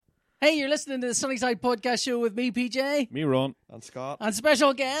Hey, you're listening to the Sunnyside Podcast Show with me, PJ. Me, Ron. And Scott. And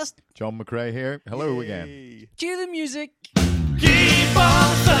special guest, John McRae here. Hello again. Cue the music. Keep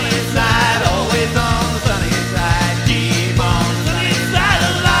on sunny side, always on the sunny side. Keep on sunny side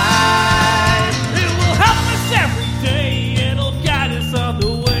of life. It will help us every day. It'll guide us on the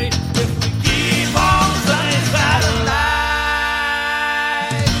way. If we keep on sunny side of life.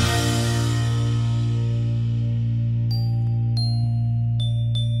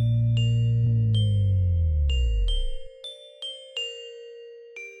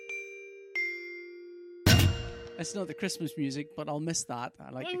 It's not the Christmas music, but I'll miss that. I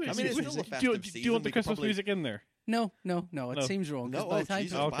like the Wait, Christmas I mean, it's music. still a do festive you want season. the We could Christmas probably- music in there? No, it No. seems wrong. 'cause No, by oh, the time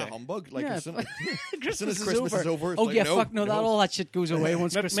Jesus, Okay. bah humbug. Like, Yeah, as soon as Christmas Christmas is over, it's oh like, yeah, no, fuck no, that no. all that shit goes away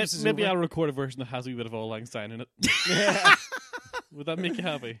once Christmas is Maybe over. I'll record a version that has a wee bit of Auld Lang Syne in it. Would that make you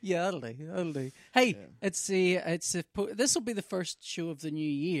happy? Yeah, that'll do. Hey, this will be the first show of the new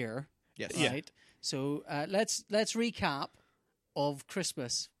year, Yes. right? So let's recap of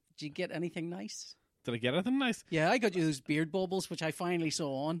Christmas. Did you get anything nice? Did I get anything nice? Yeah, I got you those beard baubles, which I finally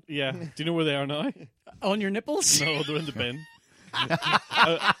saw Yeah. Do you know where they are now? on your nipples. No, they're in the bin.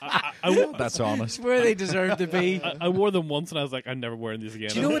 I That's honest. It's where they deserve to be. I wore them once and I was like, I'm never wearing these again.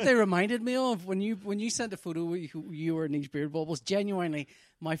 Do you know what they reminded me of when you sent a photo where you were in these beard baubles? Genuinely,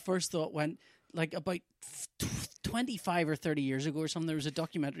 my first thought went like about 25 or 30 years ago or something. There was a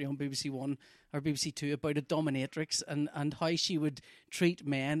documentary on BBC One or BBC Two about a dominatrix and how she would treat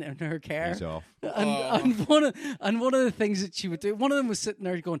men in her care. He's off. And one of the things that she would do, one of them was sitting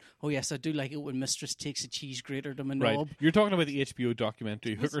there going, "Oh yes, I do like it when mistress takes a cheese grater to my Right. knob." You're talking about the HBO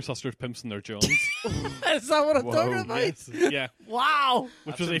documentary, Hooker, Sisters, Pimps and Their Jones. Is that what I'm talking about? Yes. Yeah. Wow.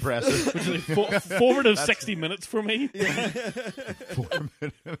 Which That's was impressive. which was a formative 60 minutes for me. 4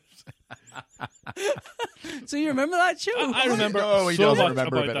 minutes. So you remember that show? I remember No, he so doesn't much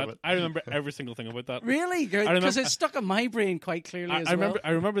remember a about bit that. of it. I remember every single thing about that. Really? Because remember- it stuck in my brain quite clearly as well. I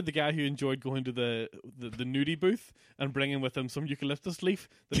remember the guy who enjoyed going to the nudie booth and bringing with him some eucalyptus leaf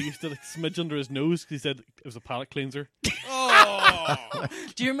that he used to like, smidge under his nose because he said it was a palate cleanser.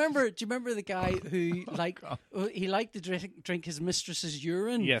 Do you remember the guy who he liked to drink his mistress's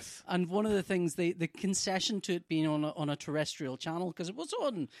urine? Yes. And one of the things the concession to it being on a terrestrial channel, because it was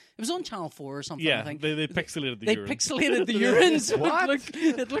on Channel 4 or something. I Yeah, think. they pixelated the They urine. pixelated the urine, so What?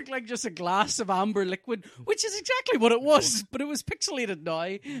 it looked like just a glass of amber liquid, which is exactly what it was, but it was pixelated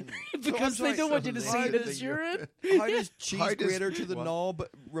now because So they I'm don't want you to sorry, see that it's the urine. How does cheese How does- grater to the what? knob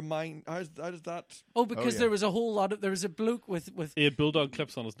remind? How does that? Oh, because yeah. there was a whole lot of there was a bloke with He had bulldog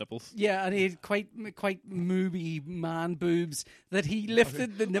clips on his nipples. yeah, and he had quite mooby man boobs that he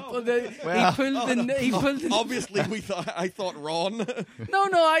lifted the nipple. Well, he pulled the Obviously, I thought Ron. No,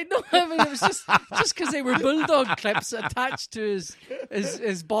 I know. I mean, it was just because they were bulldog clips attached to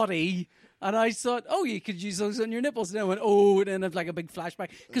his body. And I thought, oh, you could use those on your nipples. And I went, oh, and then it's like a big flashback.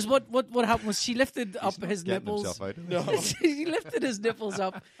 Because what happened was she lifted up his Getting nipples. himself out of this. He lifted his nipples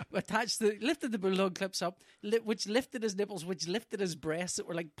up, lifted the bulldog clips up, which lifted his nipples, which lifted his breasts that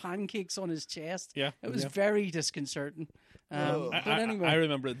were like pancakes on his chest. Yeah. It was Yeah. very disconcerting. But anyway, I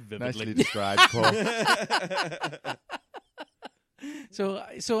remember it vividly. Nicely described, Paul.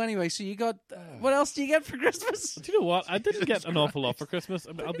 so anyway, so you got what else do you get for Christmas? Do you know what? I didn't get an awful lot for Christmas.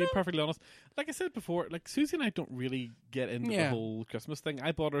 I mean, I'll be perfectly honest. Like I said before, like Susie and I don't really get into Yeah. the whole Christmas thing.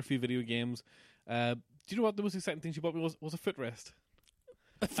 I bought her a few video games. Do you know what the most exciting thing she bought me was a footrest?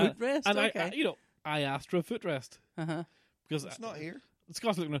 A footrest? And Okay. I asked for a footrest Uh-huh. because It's not here.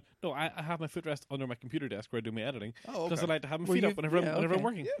 Scott's looking. No, I have my footrest under my computer desk where I do my editing Oh, because okay. I like to have my Well, feet you- up whenever yeah, I'm okay.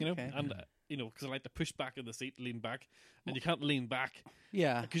 working. Yeah, you know, okay. and because I like to push back in the seat, lean back, and you can't lean back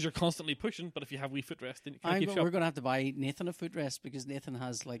Yeah. because you're constantly pushing. But if you have wee footrest, then you can't keep We're shop. going to have to buy Nathan a footrest because Nathan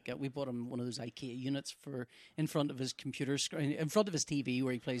has we bought him one of those IKEA units for in front of his computer screen, in front of his TV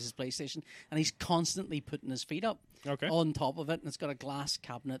where he plays his PlayStation, and he's constantly putting his feet up Okay. on top of it, and it's got a glass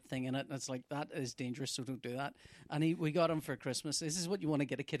cabinet thing in it, and it's like that is dangerous, so don't do that. And we got him for Christmas. This is what you want to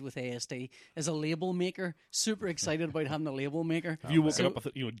get a kid with ASD is a label maker. Super excited about having a label maker. If you woken up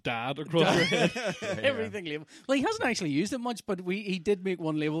with dad across your head. Everything label. Well, he hasn't actually used it much, but he did make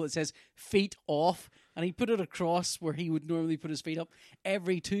one label that says "feet off," and he put it across where he would normally put his feet up.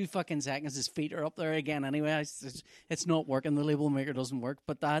 Every 2 fucking seconds, his feet are up there again. Anyway, it's not working. The label maker doesn't work.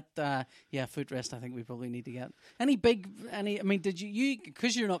 But that, footrest, I think we probably need to get. I mean, did you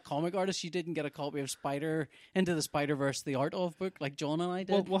because you're not comic artists, you didn't get a copy of Spider Into the Spider-Verse, the Art of book like John and I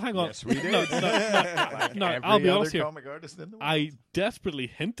did? Well, hang on. Yes, we did. No, no, Every I'll be other honest here. comic artist in the world. I desperately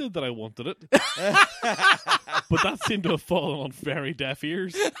hinted that I wanted it, but that seemed to have fallen on very deaf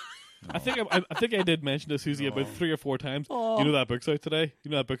ears. I think I did mention to Susie about 3 or 4 times. Aw. You know that book's out today.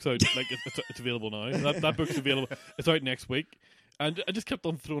 You know that book's out. Like it's available now. That book's available. It's out next week. And I just kept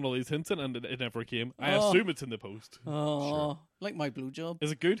on throwing all these hints in, and it never came. I Oh. assume it's in the post. Oh, like my blue job.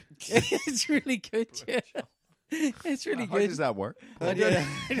 Is it good? It's really good. Yeah. It's really How good. does that work? I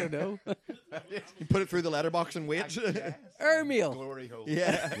don't know. You put it through the letterbox and wait. Airmail. Glory hole.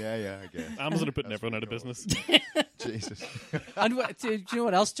 Yeah. Yeah, I guess. Amazon are putting everyone out of business. Jesus. And do you know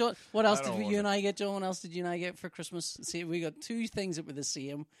what else, John? What else I did don't you want and I get, John? What else did you and I get for Christmas? See, we got 2 things that were the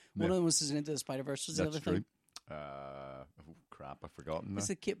same. One of them was Into the Spider-Verse. Was the That's other true. thing? Oh, crap, I've forgotten. Was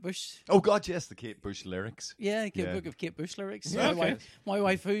now. it Kate Bush? Oh, God, yes, the Kate Bush lyrics. Yeah, Yeah. book of Kate Bush lyrics. Yeah, my, okay. my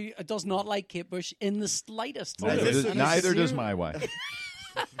wife, who does not like Kate Bush in the slightest. Neither And does- it's Neither does zero- my wife.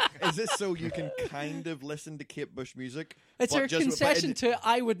 Is this so you can kind of listen to Kate Bush music? It's but her just- concession to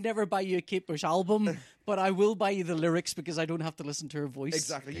I would never buy you a Kate Bush album, but I will buy you the lyrics because I don't have to listen to her voice.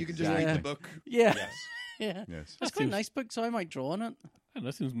 Exactly. You can just Yeah. read the book. Yeah. Yes. Yeah. Yes. It's quite a nice book, so I might draw on it. And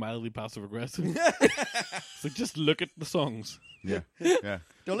that seems mildly passive aggressive. It's like, just look at the songs. Yeah. Yeah.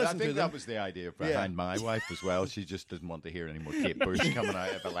 Don't I listen to think them. that was the idea behind my wife as well. She just doesn't want to hear any more Kate Bush coming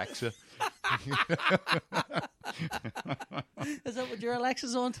out of Alexa. Is that what your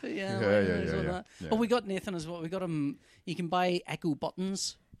Alexa's on to? Yeah. Yeah, well, yeah, there's yeah, all yeah. that. Yeah. But we got Nathan as well. We got him. You can buy Echo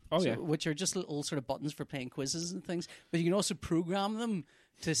buttons. Oh, yeah. Which are just little sort of buttons for playing quizzes and things. But you can also program them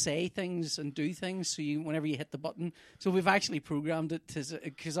to say things and do things. So you, whenever you hit the button, so we've actually programmed it to.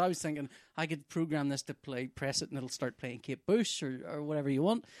 Because I was thinking I could program this to press it and it'll start playing Kate Bush or whatever you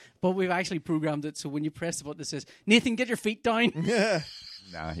want. But we've actually programmed it so when you press the button, it says, "Nathan, get your feet down."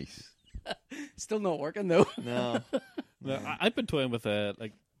 Nice. Still not working though. No. No, I've been toying with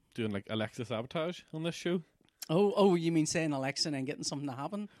doing like Alexa sabotage on this show. Oh, you mean saying Alexa and then getting something to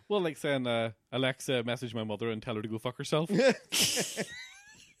happen? Well, like saying, Alexa, message my mother and tell her to go fuck herself.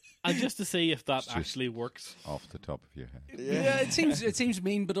 And just to see if that just- actually works. Off the top of your head. Yeah, it seems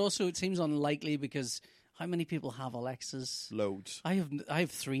mean, but also it seems unlikely because how many people have Alexas? Loads. I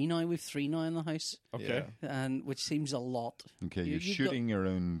have 3 now. We've 3 now in the house, Okay. and which seems a lot. Okay, You- you're you've shooting your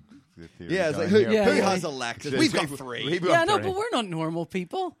own theory. Yeah, it's like, down who, here. Yeah, who yeah. has Alexis? We've got 3. We've Got, got yeah, no, 3. but we're not normal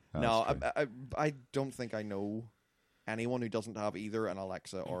people. No, That's true. I don't think I know anyone who doesn't have either an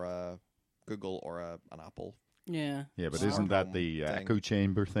Alexa or a Google or an Apple. Yeah, Yeah, but Smart isn't that home the thing. echo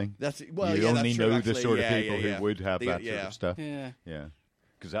chamber thing? That's well, You yeah, only that's true, know actually. the sort of Yeah, people yeah, yeah. who would have The- that sort yeah. of stuff. yeah. Yeah,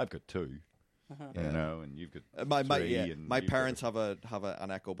 because I've got 2. You know, and you've got My 3, yeah, and my you've got parents have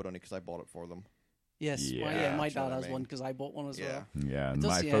an Echo, but only because I bought it for them. Yes, Yeah, my do you know dad what I has mean? one because I bought one as well. Yeah, and It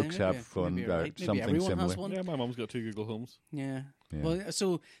does, my yeah, folks maybe- have fun maybe you're right. Maybe something everyone similar. has one. Yeah, my mom's got 2 Google Homes. Yeah. Yeah. Well,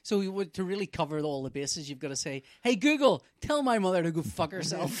 so you would, to really cover all the bases, you've got to say, "Hey Google, tell my mother to go fuck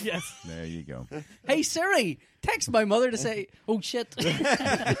herself." Yes. There you go. Hey Siri, text my mother to say, "Oh shit."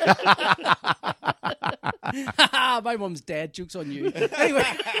 My mum's dead. Joke's on you. Anyway,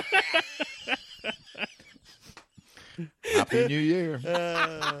 Happy New Year.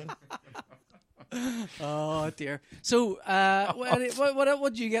 oh dear. So,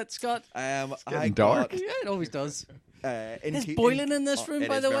 what did you get, Scott? I getting got, dark. Yeah, it always does. It's It's boiling in this room, it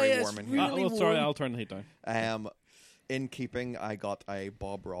by is the very way. It's warm in here. really Well, sorry, warm. I'll turn the heat down. In keeping, I got a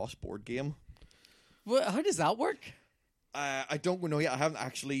Bob Ross board game. How does that work? I don't know yet. I haven't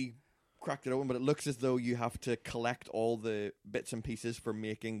actually cracked it open, but it looks as though you have to collect all the bits and pieces for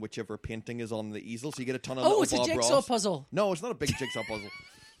making whichever painting is on the easel. So you get a ton of Oh, little it's a Bob jigsaw Ross. puzzle. No, it's not a big jigsaw puzzle.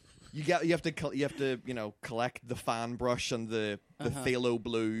 You have to collect the fan brush and the phthalo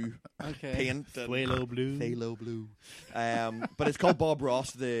blue Okay. paint. and- Phthalo blue. Phthalo blue. But it's called Bob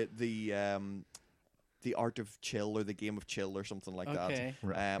Ross, the Art of Chill or the Game of Chill or something like Okay.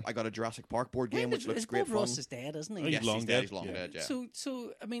 that. I got a Jurassic Park board game, which looks is great Bob fun. Ross is dead, isn't he? Oh, he's Yes, long he's dead. dead. He's long Yeah. dead. Yeah.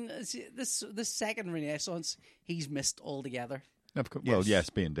 So I mean, this second Renaissance, he's missed altogether. Of course. Well, yes,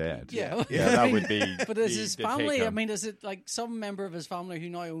 being dead. Yeah. yeah, that would be. But is the- his the take family? I on- mean, is it like some member of his family who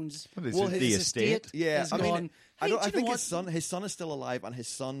now owns? What is Well, it, his the estate? estate? Yeah, Is I mean, gone. I Hey, don't. do I you know think what? his son is still alive, and his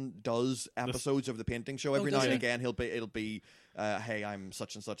son does episodes of the painting show every does now and he? again. It'll be, hey, I'm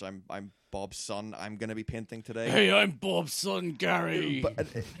such and such. I'm Bob's son. I'm going to be painting today. Hey, I'm Bob's son, Gary. But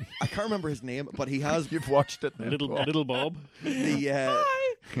I can't remember his name, but he has You've watched it, now, Little Paul. little Bob. the.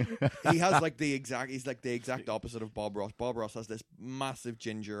 He has he's like the exact opposite of Bob Ross. Bob Ross has this massive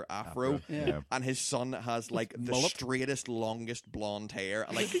ginger afro, Yeah. and his son has like the mullet. straightest, longest blonde hair.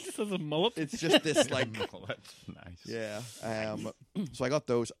 Like He just has a mullet. it's just this like Oh, that's nice. yeah. So I got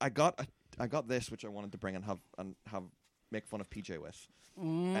those. I got this, which I wanted to bring and have make fun of PJ with.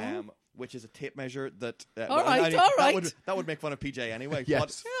 Which is a tape measure that. All right, all right. That would make fun of PJ anyway. Yes.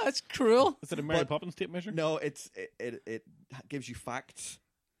 But Yeah, that's cruel. Is it a Mary But- Poppins tape measure? no, it gives you facts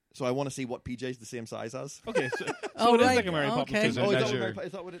So I want to see what PJ's the same size as. Okay, so Oh, it is right. like a Mary Poppins. Okay. Does it Oh, measure?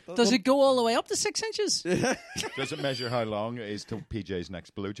 is that what it does? Does it go all the way up to 6 inches? Does it measure how long it is till PJ's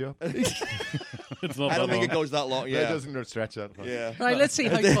next blowjob? It's not I don't that think long. it goes that long. It Yeah. doesn't stretch that far. Yeah. Right, let's see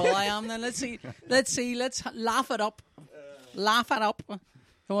how tall I am then. Let's laugh it up. Laugh it up.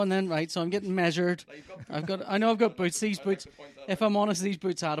 Go on then, right, so I'm getting measured. I know I've got boots. These boots, if I'm honest, these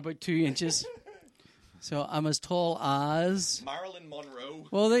boots add about 2 inches. So I'm as tall as... Marilyn Monroe.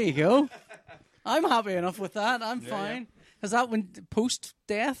 Well, there you go. I'm happy enough with that. I'm fine. Is that when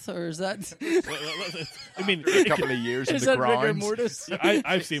post-death, or is that... I mean, A couple of years in is the that rigor grounds. mortis?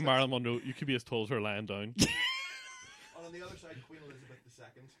 I've seen Marilyn Monroe. You could be as tall as her lying down. And on the other side, Queen Elizabeth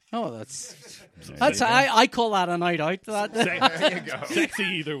II. Oh, that's I call that a night out. That There you go. Sexy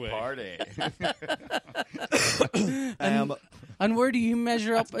either way. Party. and where do you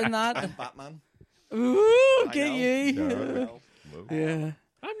measure up in that? Batman. Ooh, I get know. you. No. Yeah.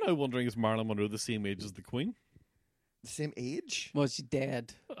 I'm now wondering, is Marilyn Monroe the same age as the Queen? The same age? Well, she's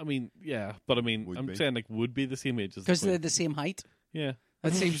dead I mean, yeah, but I mean, Would I'm be. saying like would be the same age as the because Queen. they're the same height. Yeah.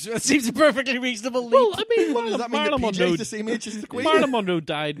 That seems a perfectly reasonable leap. Well, I mean, Does that mean that Marilyn PJ's Monroe. the same age as the Queen? Marilyn Monroe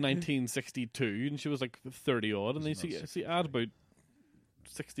died in 1962, and she was like 30 odd, and then she add about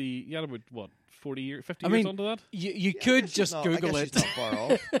 60. You had about what 40 years, 50 I years mean, onto that. you could just I Google guess it, she's not far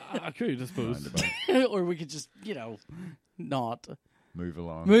off. I could, I suppose. or we could just not Move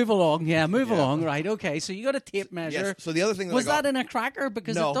along. move along. Yeah, move Yeah. along. Right. Okay. So you got a tape measure. Yes. So the other thing that Was I got, that in a cracker?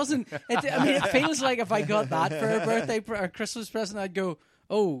 Because No. it doesn't. I mean, it feels like if I got that for a birthday or Christmas present, I'd go,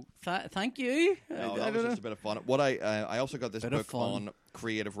 "Oh, thank you." no, I that don't was know. just a bit of fun. What I also got this Bit of book fun. on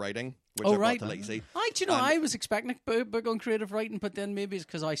creative writing, which Oh, I've right. got to let you see. Do you know, I was expecting a book on creative writing, but then maybe it's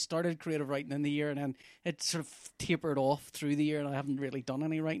because I started creative writing in the year and then it sort of tapered off through the year and I haven't really done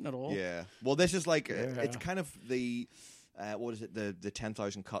any writing at all. Yeah. Well, this is like it's kind of the what is it? The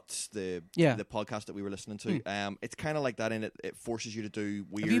 10,000 Cuts, the podcast that we were listening to. It's kind of like that, in it forces you to do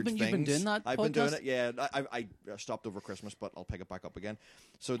weird you've things. been doing that I've been doing podcast? it. Yeah, I stopped over Christmas, but I'll pick it back up again.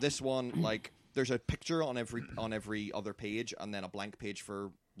 So this one, like, there's a picture on every other page, and then a blank page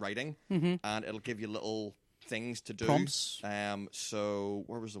for writing, and it'll give you little things to do. Prompts. So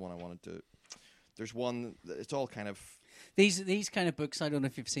where was the one I wanted to? There's one. It's all kind of. These kind of books, I don't know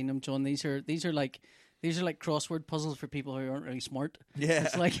if you've seen them, John. These are like crossword puzzles for people who aren't really smart. Yeah.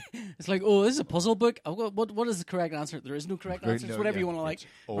 It's like oh, this is a puzzle book. I've got, what is the correct answer? There is no correct answer. It's whatever you want to like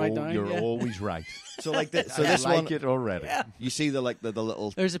write down. You're yeah. always right. So like this. So I this like one, it already. you see the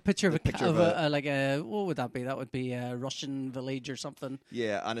little. There's a picture of picture of of a like a what would that be? That would be a Russian village or something.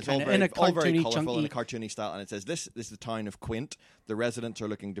 Yeah, and it's Kinda all in very, a all very cartoony, colourful in a chunky- cartoony style. And it says, this is the town of Quint. The residents are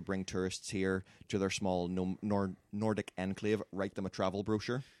looking to bring tourists here to their small Nordic enclave. Write them a travel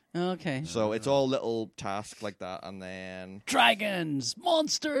brochure. Okay. So it's all little tasks like that. And then... Dragons,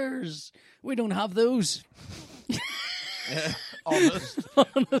 monsters. We don't have those.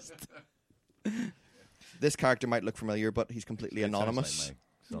 Honest. This character might look familiar, but he's completely It sounds anonymous. like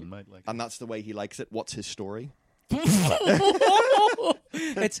my son might like And that's the way he likes it. What's his story?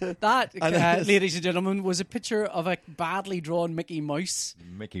 It's that, And then- ladies and gentlemen, was a picture of a badly drawn Mickey Mouse,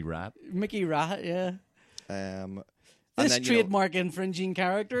 Mickey Rat. Mickey Rat. Yeah. And This then, you know, trademark infringing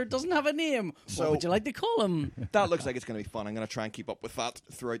character doesn't have a name. So- What would you like to call him? that looks like it's going to be fun. I'm going to try and keep up with that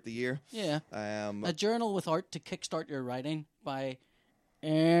throughout the year. Yeah. Um, A journal with art to kickstart your writing by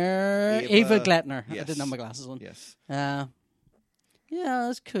Ava Glettner. I yes. didn't have my glasses on. yes. Yeah,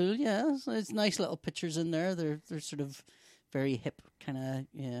 that's cool. Yeah, it's nice little pictures in there. They're sort of very hip, kind of.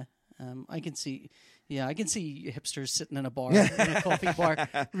 Yeah, I can see hipsters sitting in a bar, in a coffee bar,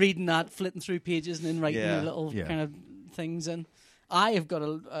 reading that, flitting through pages, and then writing Yeah. their little Yeah. kind of things in. I have got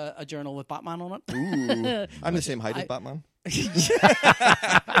a journal with Batman on it. Ooh. I'm the same height as Batman.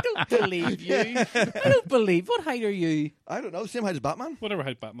 I don't believe you. I don't believe. What height are you? I don't know. Same height as Batman. Whatever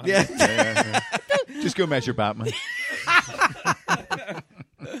height Batman. Yeah. Yeah. Just go measure Batman.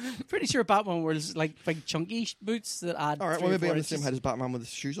 Pretty sure Batman wears like big chunky boots that add. All right. 3 Well, or maybe 4 I'm the same inches. height as Batman with his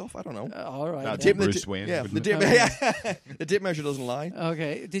shoes off. I don't know. All right. No, yeah. Tim- Bruce Wayne, Yeah, wouldn't the it? tape, the tape measure doesn't lie.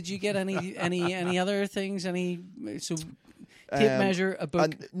 Okay. Did you get any other things? So tape measure, a book.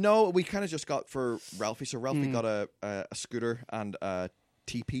 And no, we kind of just got for Ralphie. So Ralphie got a scooter and a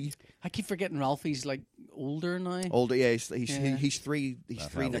TP. I keep forgetting Ralphie's like older now. Older, yeah. He's Yeah. he's three. He's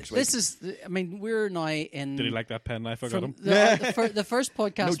three next week. This is. I mean, we're now in. Did he like that pen knife I got from him? the first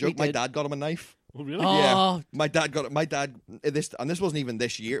podcast no we joke. My did. dad got him a knife. Oh, really? Oh, Yeah, my dad got it. My dad this wasn't even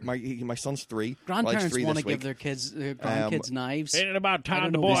this year. My son's 3. grandparents well, he's 3 want to this week. give their kids, their grandkids knives. Ain't it about I time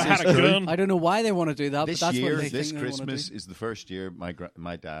don't the know. boy This had is a gun? I don't know why they want to do that, This but that's year, what they this think they want to Christmas do. is the first year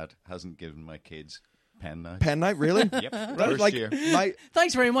my dad hasn't given my kids Penknife, really? Yep. Right, First like year.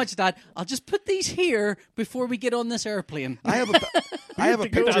 Thanks very much, Dad. I'll just put these here before we get on this airplane. I have a Dads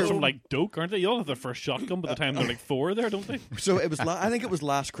picture. from like Doak, aren't they? You all have their first shotgun by the time they're like 4 there, don't they? So it was. I think it was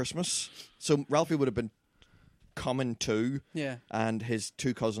last Christmas. So Ralphie would have been coming 2, Yeah. and his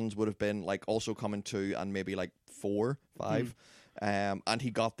 2 cousins would have been like also coming 2, and maybe like 4, 5. And he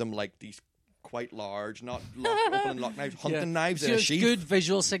got them like these quite large, not open and lock knives, hunting knives in So a it's sheath. good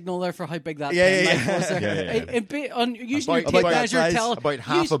visual signal there for how big that Yeah, pen yeah, knife was there. Yeah. Using your About tape that measure, size. tell About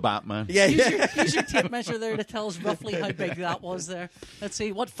half use, a Batman. Yeah, use yeah. use your tape measure there to tell us roughly how big that was there. Let's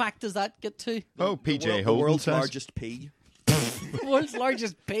see, what fact does that get to? Oh, PJ The Holden world's says. largest pea. The world's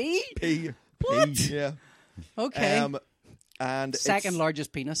largest pea? Pea. What? Pea, yeah. Okay. And Second it's,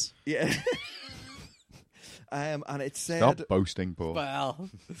 largest penis. Yeah. And it said. Stop boasting, Paul. Oh. Well,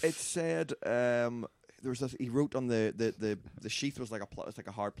 It said. There was this, he wrote on the sheath was like it's like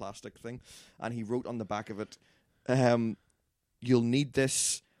a hard plastic thing, and he wrote on the back of it, "You'll need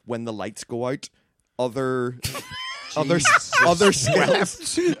this when the lights go out. Other skills,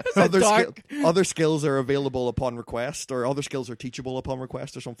 other skills are available upon request, or other skills are teachable upon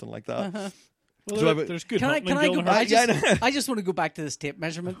request, or something like that." Well, So there's good can I hunting go going back? around. I just want to go back to this tape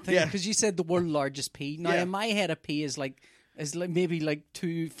measurement thing Yeah. because you said the world's largest pea. Now Yeah. in my head, a pea is like maybe like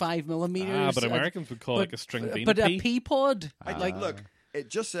 5 millimeters. But Americans would call like a string bean But a a pea. pea pod, Like, look, it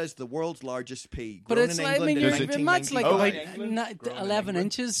just says the world's largest pea. but grown it's in like, I England mean, in that's like 1990. about 11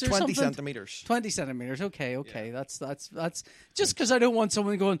 inches or 20 something. centimeters. 20 centimeters. Okay. That's just because I don't want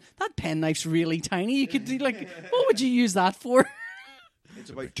someone going, that penknife's really tiny. You could do like, what would you use that for? It's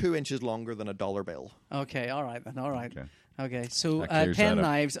about 2 inches longer than a dollar bill. Okay. All right then. All right. Okay. So That clears pen that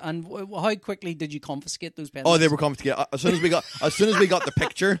up. knives, and how quickly did you confiscate those pen Oh, knives? they were confiscated as soon as we got the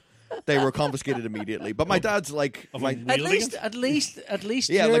picture. They were confiscated immediately. But my dad's like, my, At Wielding least, it? at least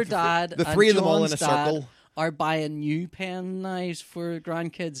Yeah, your like dad the and three of them all John's in a dad circle. are buying new pen knives for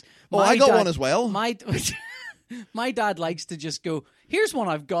grandkids. Oh, My I got dad- one as well. My dad likes to just go, here's one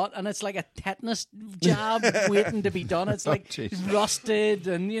I've got, and it's like a tetanus jab waiting to be done. It's like jeez. rusted,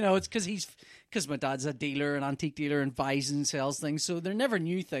 and it's because my dad's a dealer, an antique dealer, and buys and sells things, so they're never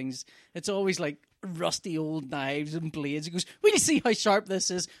new things. It's always like rusty old knives and blades. He goes, will you see how sharp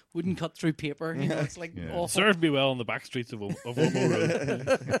this is? Wouldn't cut through paper. It's like awful. Served me well on the back streets of Omo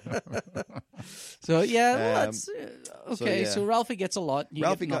Road. So yeah, well, Um, that's okay. So, yeah. Ralphie gets a lot. You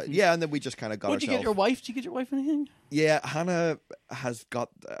Ralphie get got nothing. and then we just kind of got What'd you ourselves. get your wife? Did you get your wife anything? Yeah, Hannah has got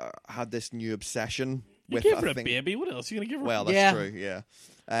had this new obsession You with gave her I a think, baby. What else are you going to give her? Well, that's Yeah. true. Yeah,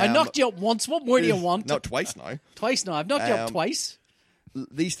 I knocked you up once. What more do you want? Not twice now. Twice now. I've knocked you up Um, twice.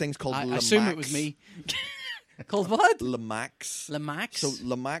 These things called I Lamax. assume it was me. Called what? Lamax. Lamax. So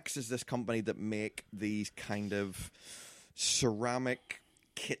Lamax is this company that make these kind of ceramic,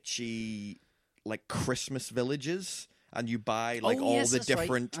 kitschy, like Christmas villages, and you buy like Oh, all yes, the that's right.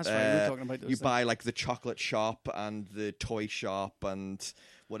 different. That's right, we were talking about those you things. buy like the chocolate shop and the toy shop and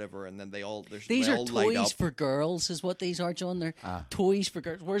whatever, and then they all These they are all light toys up. for girls, is what these are, John. They're toys for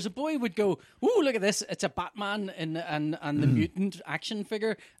girls. Whereas a boy would go, "Ooh, look at this! It's a Batman and the mutant action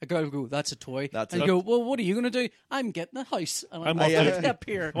figure." A girl would go, "That's a toy." That's and it. you go, "Well, what are you going to do?" I'm getting a house. And I'm I'm off going to- up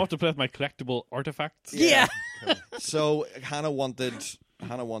here. I want to play with my collectible artifacts. Yeah. So Hannah wanted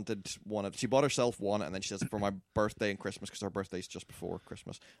one of. She bought herself one, and then she says, "For my birthday and Christmas, because her birthday's just before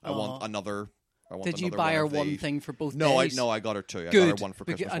Christmas, I want another." Did you another buy her of one these. thing for both No, days? I got her two. I Good. got her one for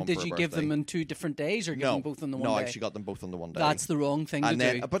Christmas. And one did for her you give them birthday. in 2 different days, or give No, them both on the one no, day? I actually got them both on the one day. That's the wrong thing and to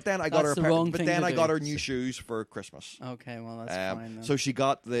then, do. but then I got That's her. the wrong But thing then to I do. got her new shoes for Christmas. Okay, well that's fine. Then. So she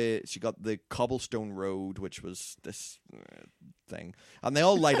got the cobblestone road, which was this thing, and they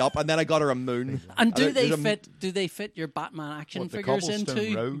all light up. And then I got her a moon. And do there's they a fit? Do they fit your Batman action What, the figures cobblestone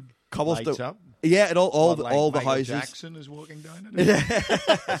into? road Cobblestone- lights up? Yeah, it all Like all the Michael houses. Jackson is walking down it. Is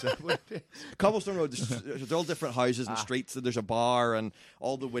that what it is? Cobblestone Road. There's all different houses and streets. There's a bar, and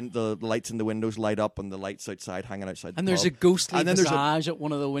all the lights in the windows light up, and the lights outside hanging outside. And the there's pub. a ghostly And then there's a- visage at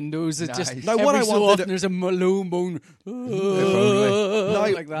one of the windows. It's just Nice. Now, every what I so wanted- often there's a low moan Now,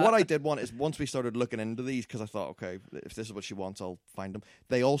 like that. what I did want is once we started looking into these, because I thought, okay, if this is what she wants, I'll find them.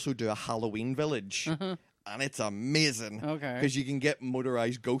 They also do a Halloween village. And it's amazing. Okay. Because you can get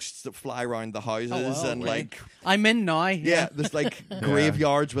motorized ghosts that fly around the houses wow, and, okay. like, I'm in now. yeah, there's like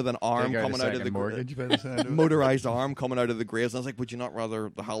graveyards with an arm Take out a coming out of second the mortgage by the sound of it. motorized arm coming out of the graves. And I was like, would you not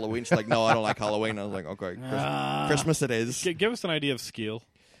rather the Halloween? She's like, no, I don't like Halloween. I was like, okay, Christmas it is. Give us an idea of scale.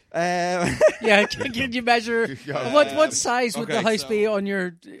 Yeah, can you measure what size would the okay, house so- be on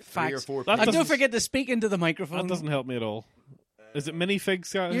your 3 or facts? 4 That And don't doesn't- forget to speak into the That microphone. doesn't help me at all. Is it minifigs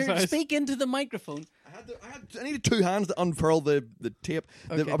size? Speak into the microphone. I needed 2 hands to unfurl the tape,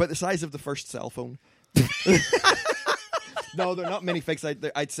 Okay. about the size of the first cell phone. No, they're not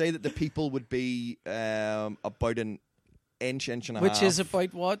minifigs. I'd say that the people would be about an inch and a half. Which is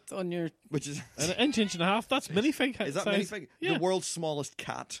about what on your? Which is An inch and a half. That's minifig. is that size. minifig? Yeah. The world's smallest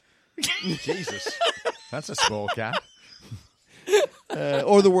cat, Jesus. That's a small cat.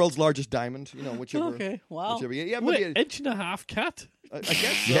 or the world's largest diamond. You know, whichever. Okay, wow. Whichever. Yeah, but Wait, yeah, inch and a half cat. I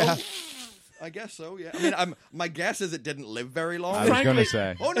guess so. Yeah. I guess so. Yeah. I mean, my guess is it didn't live very long. I was going Frankly- to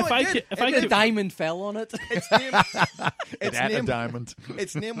say. Oh no, If it I did. ca- if It I did. The diamond fell on it. Its name, It its had a name, diamond.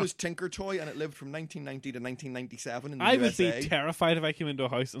 its name was Tinker Toy, and it lived from 1990 to 1997 in the I would USA. be terrified if I came into a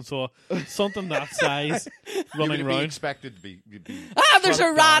house and saw something that size running You'd be around. expected to be. You'd be There's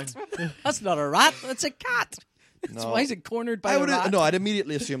a shrunk rat. down. That's not a rat. That's a cat. No. Why is it cornered by I a would rat? no. I'd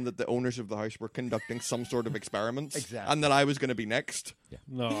immediately assume that the owners of the house were conducting some sort of experiments, Exactly. and that I was going to be next.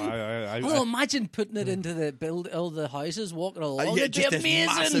 No, I Oh, imagine putting it into the build all the houses, walking along. Yeah, It'd be just this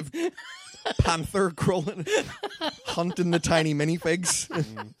amazing. massive panther crawling, hunting the tiny minifigs.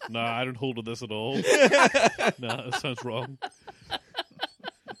 no, I don't hold with this at all. No, that sounds wrong.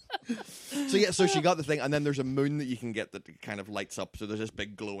 So yeah, so she got the thing, and then there's a moon that you can get that kind of lights up. So there's this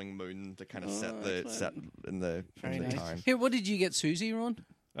big glowing moon to kind of set in the Very in the nice. town. Here, what did you get, Susie, Ron?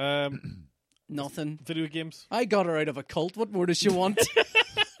 Nothing. Video games. I got her out of a cult. What more does she want?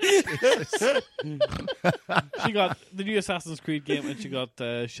 She got the new Assassin's Creed game, and she got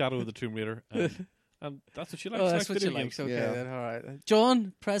Shadow of the Tomb Raider, and that's what she likes. Oh, She that's likes what she video likes. games. Okay, Yeah. then, all right.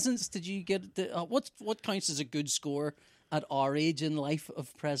 John, presents? Did you get the? What counts as a good score at our age in life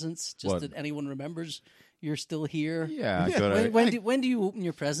of presents? Just What? that anyone remembers you're still here. Yeah, I got it. When do you open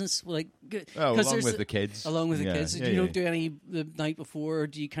your presents? Like, Oh, 'cause along there's with the kids. Along with the Yeah, kids, yeah, you yeah. don't do any the night before. Or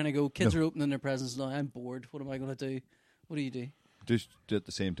do you kind of go? Kids No. are opening their presents now. I'm bored. What am I going to do? What do you do? Just at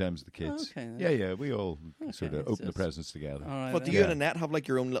the same time as the kids. Okay, then. Yeah, we all sort of it's- open the it's- presents together. All right. But do then. you and Annette have like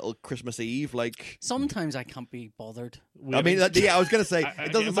your own little Christmas Eve? Like, Sometimes I can't be bothered. I mean, yeah, I was gonna say I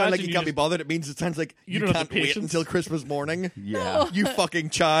it doesn't sound like imagine you you can't be just- bothered. It means it sounds like You you don't have can't the wait patience. until Christmas morning. Yeah. You fucking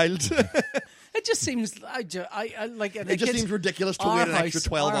child. It just seems I like It just seems ridiculous to wait an extra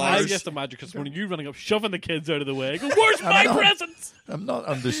 12 our I hours. just imagine this morning you running up, shoving the kids out of the way. Go, where's my presents? I'm not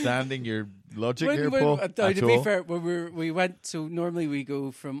understanding your logic When, here, when, Paul. to at be all. fair, when we went, so normally we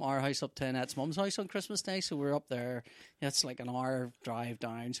go from our house up to Annette's mum's house on Christmas Day, so we're up there. It's like an hour drive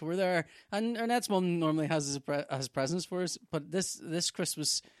down, so we're there. And Annette's mum normally has presents for us, but this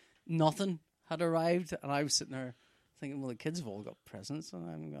Christmas, nothing had arrived, and I was sitting there thinking, well, the kids have all got presents,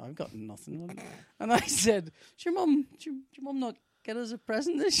 and I've got nothing. And I said, "Did your mum not get us a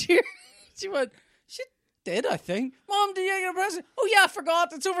present this year?" She went, "She did, I think." "Mum, did you get a present?" "Oh yeah, I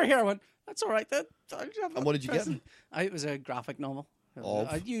forgot. It's over here." I went, "That's all right then." And what did you get? It was a graphic novel. Of?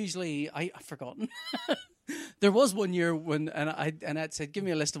 I've forgotten. There was one year when Annette said, "Give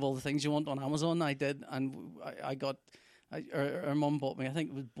me a list of all the things you want on Amazon." I did, and I got. Her mum bought me. I think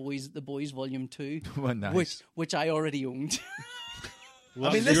it was The Boys Volume 2, Well, nice. which I already owned. Well,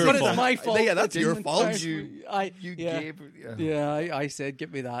 I mean, that's this your is fault. my fault. Yeah, that's your fault. You yeah. gave. Yeah, I said,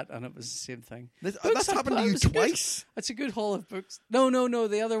 "Give me that," and it was the same thing. That's Books, happened to that you was good. twice. It's a good haul of books. No.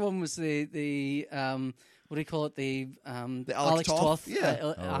 The other one was the what do you call it? The Alex Toth? Toth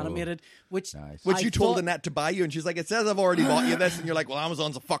Yeah. animated, which Nice. Which I you told thought- Annette to buy you, and she's like, "It says I've already bought you this," and you're like, "Well,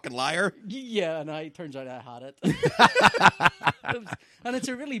 Amazon's a fucking liar." Yeah, and it turns out I had it. And it's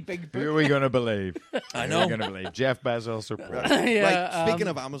a really big Who are book. we going to believe? I Who are we going to believe? Jeff Bezos or Paul? Yeah, Right. Speaking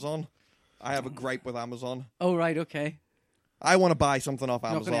of Amazon, I have a gripe with Amazon. oh right, okay. I want to buy something off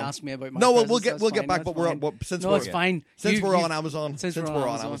You're not Amazon. going to ask me about my No, we'll presents, get that's we'll get fine, back, that's but we're fine. on, since No, we're it's fine. since You- we're you- on Amazon. Since we're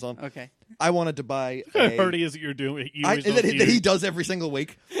on Amazon. Okay. I wanted to buy. How hurty is it you're doing? That he does every single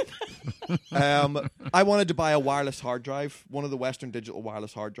week. I wanted to buy a wireless hard drive, one of the Western Digital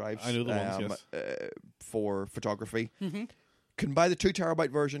wireless hard drives. I know the ones, for photography. Mm-hmm. Can buy the 2 terabyte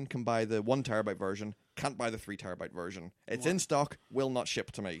version. Can buy the 1 terabyte version. Can't buy the 3 terabyte version. It's in stock. Will not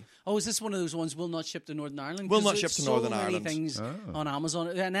ship to me. Oh, is this one of those ones will not ship to Northern Ireland? Will 'Cause not there's ship to so Northern many Ireland. things on Amazon,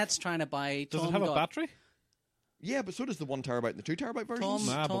 and that's trying to buy. Does Tom it have a got- battery? Yeah, but so does the 1 terabyte and the 2 terabyte versions. Tom-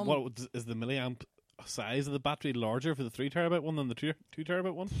 Nah, but what is the milliamp size of the battery larger for the 3 terabyte one than the 2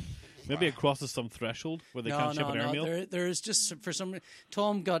 terabyte one? Maybe it crosses some threshold where they can't ship an airmail. There's just for some.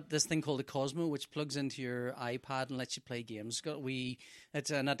 Tom got this thing called a Cosmo, which plugs into your iPad and lets you play games. It's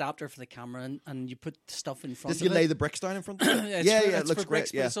an adapter for the camera, and you put stuff in front Does of you it. lay the bricks down in front of it? It's yeah, for, yeah, it it's looks for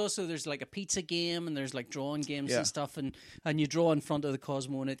bricks, great. but Yeah. it's also there's like a pizza game and there's like drawing games Yeah. and stuff, and you draw in front of the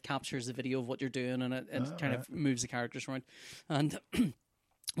Cosmo and it captures the video of what you're doing and it kind of moves the characters around. And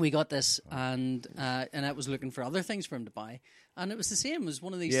we got this, and I was looking for other things for him to buy, And it was the same as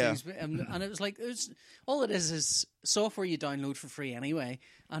one of these Yeah. things, and it was like all it is software you download for free anyway,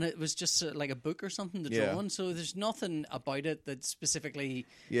 and it was just like a book or something to draw Yeah. on. So there's nothing about it that specifically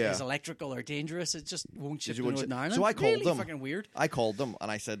Yeah. is electrical or dangerous. It just won't ship It to won't Northern ship. Ireland. So I called really them. Fucking weird. I called them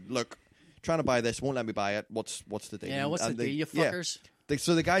and I said, "Look, trying to buy this, won't let me buy it. What's the deal?" Yeah, what's And the deal, you yeah. fuckers?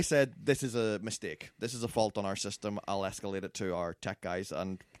 So the guy said, "This is a mistake. This is a fault on our system. I'll escalate it to our tech guys,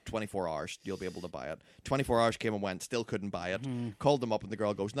 and 24 hours you'll be able to buy it." 24 hours came and went, still couldn't buy it. Called them up, and the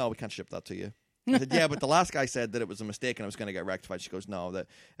girl goes, "No, we can't ship that to you." I said, "Yeah, but the last guy said that it was a mistake and it was going to get rectified." She goes, "No, that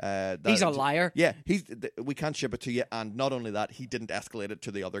He's a liar. Yeah, we can't ship it to you, and not only that, he didn't escalate it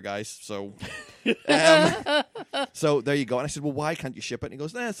to the other guys. So, so there you go." And I said, "Well, why can't you ship it?" And he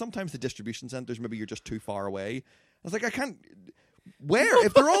goes, "Sometimes the distribution centers, maybe you're just too far away." I was like, "I can't." Where?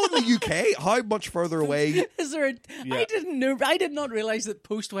 If they're all in the UK, how much further away? Is there? Yeah. I didn't know. I did not realize that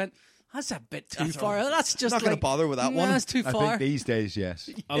Post went. That's a bit too far. That's just Not like, going to bother with that one. That's too I far. think these days, yes.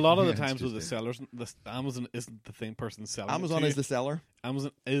 A lot of the Yeah, it's times with just the sellers, Amazon isn't the thing person selling. Amazon it to is the seller. you.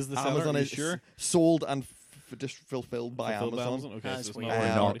 Amazon is the seller. Amazon Are you is sure? sold and just fulfilled by Fulfilled by Amazon. Okay, That's so it's weird. not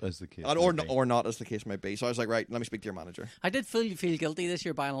Or Um, not, as the case. Or, may be. or not, as the case may be. So I was like, right, let me speak to your manager. I did feel guilty this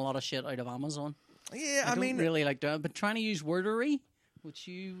year buying a lot of shit out of Amazon. Yeah, I I don't mean, really like doing it, but trying to use Wordery, which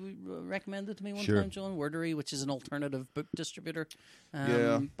you recommended to me one Sure. time, John. Wordery, which is an alternative book distributor.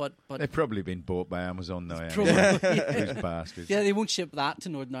 Yeah. But They've probably been bought by Amazon now. Probably, These bastards. yeah, they won't ship that to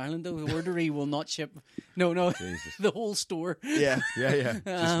Northern Ireland though. Wordery will not ship. No, Jesus. the whole store. yeah. Yeah, yeah.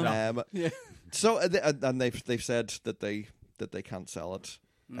 Just not. Yeah. So and they've said that they can't sell it,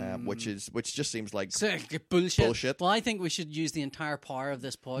 which just seems like So, bullshit. Bullshit. Well, I think we should use the entire power of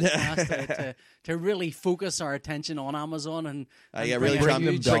this podcast to really focus our attention on Amazon and yeah, bring really a bring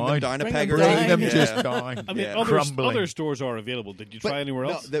them huge- down a Bring peg them or down. two. Bring them Yeah. just down. I mean, Yeah. Crumbling. other stores are available. Did you try anywhere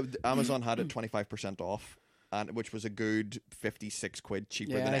else? No, Amazon had it 25% off, and which was a good 56 quid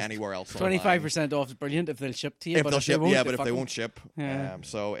cheaper than Yeah, anywhere else. 25% off is brilliant if they'll ship to you. If but they'll ship, won't, yeah, but if they fucking- won't ship, Yeah.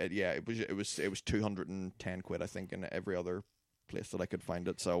 so it was 210 quid, I think, in every other place that I could find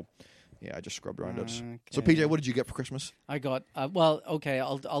it. So yeah, I just scrubbed around it. So Okay. PJ, what did you get for Christmas? I got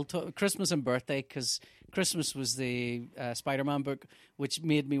I'll talk Christmas and birthday because Christmas was the Spider-Man book, which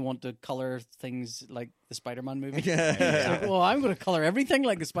made me want to color things like the Spider-Man movie. It's like, well, I'm going to color everything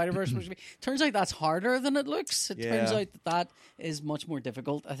like the Spider-Verse movie. Turns out that's harder than it looks. It turns Yeah. out that is much more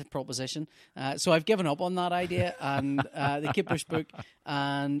difficult a proposition. So I've given up on that idea, and the Keeper's book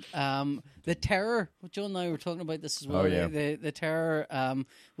and the Terror. Joe and I were talking about this as well. Oh, yeah. The Terror,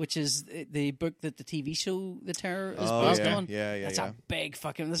 which is the book that the TV show The Terror is Oh, based yeah. on. Yeah, It's yeah. a big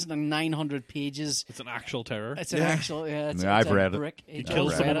fucking. This is like 900 pages. It's an actual terror. It's an actual. Yeah, it's, Yeah, it's I've a read it. brick. You I've kill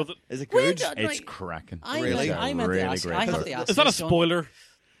read someone it. with it. Is it Well, good? yeah, It's right. cracking. Really? I meant to really ask. great. I have to ask. Is that a you, Sean. spoiler?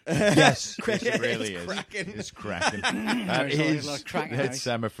 Yes, it really is. cracking. It's cracking. That There's a is. lot of cracking It's,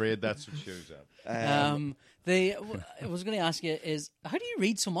 I'm afraid that's what shows up. I was going to ask you is how do you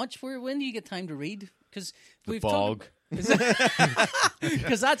read so much? When do you get time to read? Because we've Bog.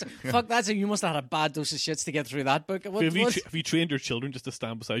 Because that's you must have had a bad dose of shits to get through that book. Have you trained your children just to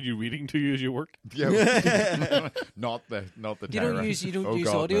stand beside you reading to you as you work? Yeah. not the you terror. don't use Oh,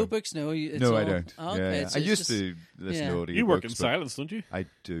 God, no. audiobooks? No, it's No, I all- don't. Oh, okay, Yeah, it's- I it's used just to listen to audiobooks. You work in but silence, don't you? I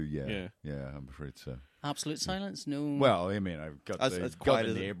do, yeah. Yeah. I'm afraid so. absolute silence. No. Well, I mean, I've got As got quiet the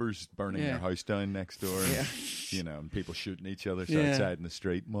as it- neighbours burning Yeah. their house down next door, and, and people shooting each other Yeah. outside in the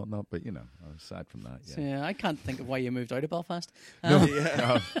street and whatnot. But aside from that, So, yeah, I can't think of why you moved out of Belfast. No,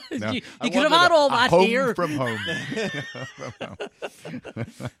 Um, no. You I could have wanted had all a that home here. from home.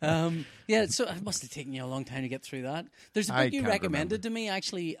 Yeah, so it must have taken you a long time to get through that. There's a I book you can't recommended to me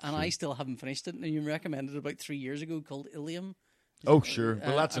actually, and I still haven't finished it. And you recommended it about 3 years ago, called Ilium. Oh, sure.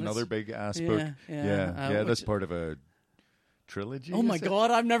 Well, that's and another it's- big ass yeah, book. yeah, Yeah, that's which- part of a trilogy. Oh my is it? God,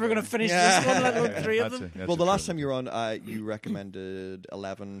 I'm never going to finish Yeah. this one. Let alone three of That's them. Well, the last time you were on, you recommended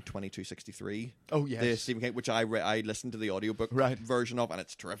 11/22/63. Oh, yes. The Stephen King, which I listened to the audiobook Right. version of, and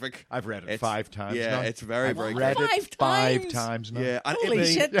it's terrific. I've read it It's- 5 times Yeah, now. it's very, I've very read good. it 5 5 times? times now. Yeah, and Holy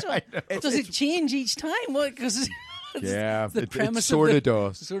shit! I know. Does it change each time? What? Because Yeah, the it premise sort of of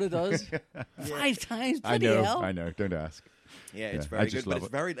does. sort of does. 5 times. I Bloody know, hell. I know. Don't ask. Yeah, it's Yeah, very I good. just But love it's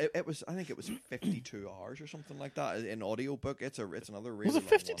it. very. It was. I think it was 52 hours or something like that in audiobook. It's another really. Was it long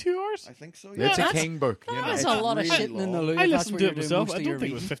 52 one. hours? I think so. It's Yeah. a that's- King book. You know. That's It's a lot of really shit in the long. loo. I if that's listened where to you're it doing myself. most I of your don't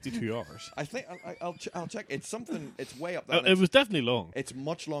think it was reading. 52 hours. I think I'll check. It's something. It's way up there. and It it's- was definitely long. It's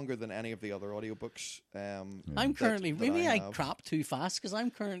much longer than any of the other audiobooks. I'm currently maybe I have. crap too fast because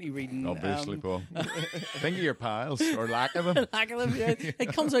I'm currently reading. Obviously, Paul. Think of your pals or lack of them. Lack of them, yeah.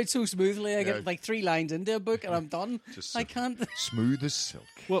 It comes out so smoothly. I Yeah. get like 3 lines into a book and I'm done. Just I can't. Smooth as silk.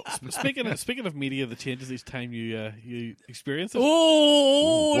 Well, speaking of media that changes each time you experience it.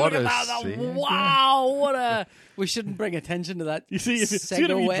 Oh, What look a at that! scene. Wow, what a! We shouldn't bring attention to that. You see, if you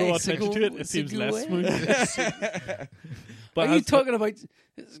draw attention to it, it seems less smooth. But Are you talking about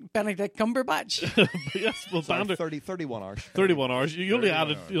Benedict Cumberbatch? yes, well, Sorry, Bander, 31 hours. 31 hours. You only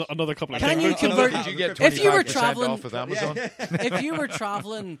 31 added hours. Another couple of Can things. you convert? Did you get If you were 25% traveling, off with Amazon? if you were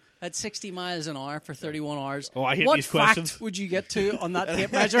traveling at 60 miles an hour for 31 hours, Oh, I hate what these fact questions. would you get to on that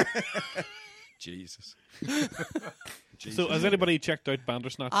tape measure? Jesus. So, has anybody checked out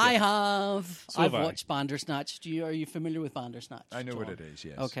Bandersnatch? I yet? have. So I've have I. watched Bandersnatch. Are you familiar with Bandersnatch? I know what John? it is,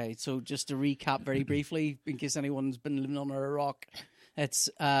 yes. Okay, so just to recap very briefly, in case anyone's been living under a rock, it's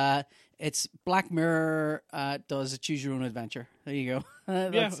Black Mirror does a choose your own adventure. There you go.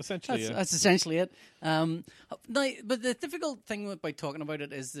 Essentially, yeah. That's essentially it. Now, but the difficult thing by talking about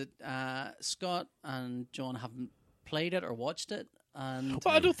it is that Scott and John haven't played it or watched it. And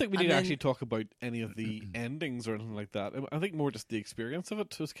Well, I don't think we need to then- actually talk about any of the endings or anything like that. I think more just the experience of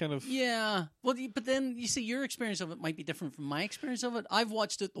it was kind of. Yeah. Well, but then you see, your experience of it might be different from my experience of it. I've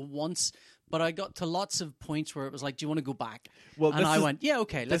watched it once, but I got to lots of points where it was like, "Do you want to go back?" Well, and this I is- went, "Yeah,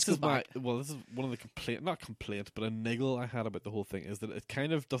 okay, let's This go is back." this is one of the not complaint, but a niggle I had about the whole thing is that it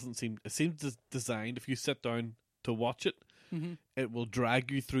kind of doesn't seem. It seems designed. If you sit down to watch it, Mm-hmm. it will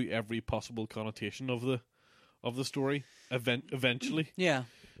drag you through every possible connotation of the story. Eventually, Yeah.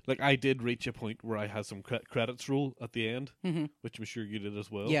 like I did reach a point where I had some credits roll at the end, which I'm sure you did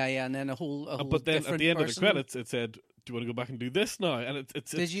as well. Yeah, yeah, and then a whole But then at different the end person. of the credits, it said, "Do you want to go back and do this now?" And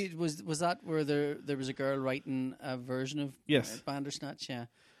it's Did you was that where there was a girl writing a version of Yes. Bandersnatch? Yeah.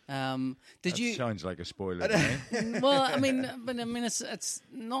 Did That you? sounds like a spoiler to me. Well, I mean, it's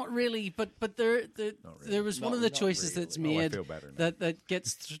not really, but there was one of the choices that's Oh, I made feel better now. that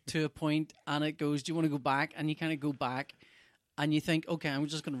gets to a point and it goes, "Do you want to go back?" And you kind of go back, and you think, "Okay, I'm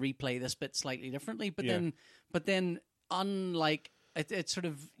just going to replay this bit slightly differently." But Yeah. then, unlike it's sort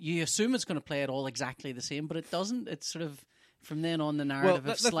of you assume it's going to play it all exactly the same, but it doesn't. It's sort of from then on the narrative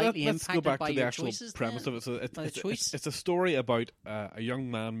is slightly let's go impacted back by to the your actual choices. premise then. of it. So by the choice. it's a story about a young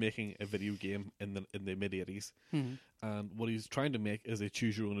man making a video game in the mid '80s, Mm-hmm. and what he's trying to make is a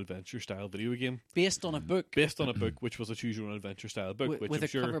choose your own adventure style video game Based on a book based on a book, which was a choose your own adventure style book, which with I'm a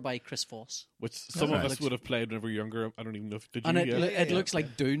sure cover by Chris Foss. which some of Right. us would have played whenever we were younger. I don't even know if did you. And it, yeah? it looks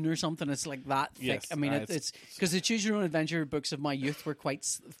like Dune or something. It's like that thick. Yes, I mean, it's- it's because the Choose Your Own Adventure books of my youth were quite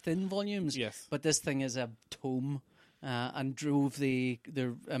thin volumes. Yes. but this thing is a tome, and drove the.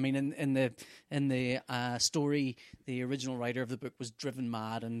 I mean, in the story, the original writer of the book was driven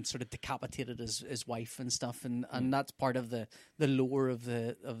mad and sort of decapitated his wife and stuff, and that's part of the lore of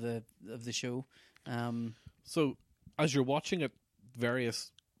the show. So, as you're watching it,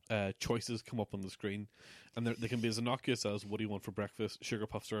 various choices come up on the screen, and they can be as innocuous as "What do you want for breakfast? Sugar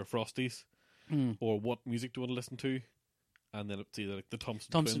Puffs or Frosties?" Or "What music do you want to listen to?" And then it's either like the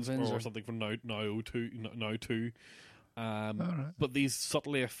Thompson Thompson Twins Twins or or- something from Now Two. But these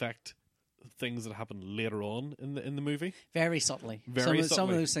subtly affect things that happen later on in the movie. Very subtly. Very Some of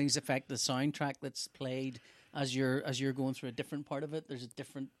subtly. those things affect the soundtrack that's played as you're going through a different part of it. There's a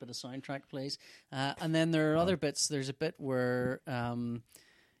different bit of soundtrack plays, and then there are other bits. There's a bit where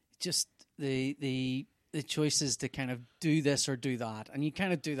just the choices to kind of do this or do that, and you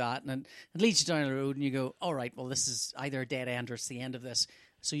kind of do that, and it leads you down the road, and you go, all right, well, this is either a dead end or it's the end of this.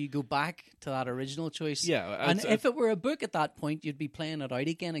 So you go back to that original choice. Yeah, and it's- if it were a book at that point, you'd be playing it out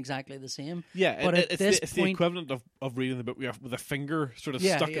again exactly the same. Yeah, but at this it's the point, equivalent of reading the book where you have with a finger sort of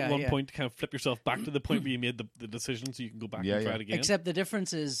Yeah, stuck yeah, at one yeah. point to kind of flip yourself back to the point where you made the decision so you can go back Yeah, and try yeah. it again. except the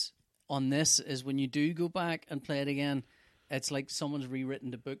difference is on this is when you do go back and play it again, it's like someone's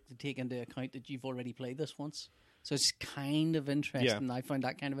rewritten the book to take into account that you've already played this once. So it's kind of interesting. I find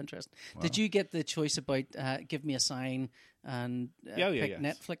that kind of interesting. Did you get the choice about give me a sign and pick yes.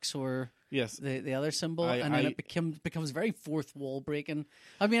 Netflix or Yes. the other symbol? I- and then I- it becomes very fourth wall breaking.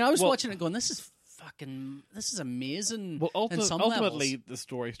 I mean, I was Well- watching it going, this is amazing. Well, in some ultimately, levels. the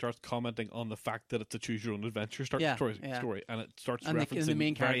story starts commenting on the fact that it's a choose your own adventure story, and it starts And referencing the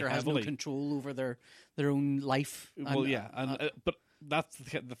main very character has no heavily. control over their own life. Well, yeah, but that's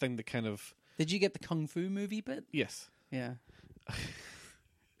the thing that kind of Did you get the kung fu movie bit? yes. Yeah.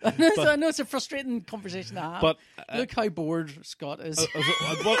 I know it's a frustrating conversation to have. But look how bored Scott is.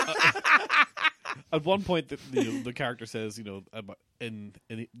 at one point, the character says, about in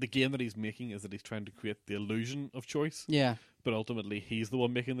the game that he's making is that he's trying to create the illusion of choice, yeah. but ultimately he's the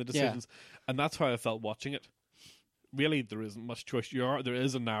one making the decisions, and that's how I felt watching it. Really, there isn't much choice. There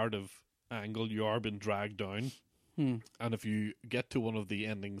is a narrative angle. You are being dragged down, and if you get to one of the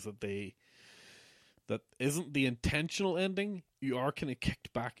endings that they that isn't the intentional ending, you are kind of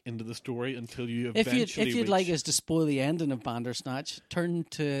kicked back into the story until you If eventually you'd reach... like us to spoil the ending of Bandersnatch, turn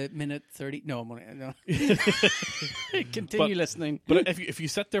to minute 30. No, no. Continue listening. But if you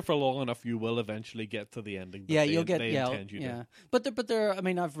sit there for long enough, you will eventually get to the ending. That Yeah, they, you'll get they intend you yeah. to. But there. I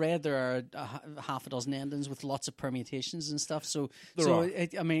mean, I've read there are half a dozen endings with lots of permutations and stuff. So There so are.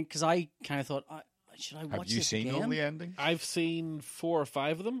 I mean, because I kind of thought, should I watch Have you this seen again? all the endings? I've seen 4 or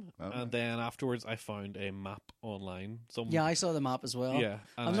 5 of them, Oh. and then afterwards I found a map online. Yeah, I saw the map as well. Yeah,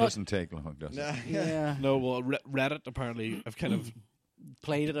 and I'm It not- doesn't take long, does it? Yeah, No, well, Reddit apparently have kind of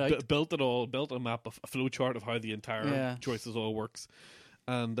played it out. built a map, a flow chart of how the entire Yeah. choices all works.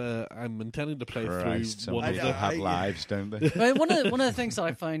 And I'm intending to play Christ, through one some of people the... have lives, don't they? But one of the things that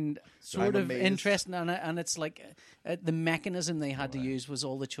I found sort I'm of amazed. interesting, and it's like the mechanism they had to use was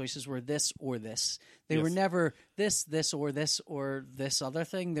all the choices were this or this. They were Yes. never this or this other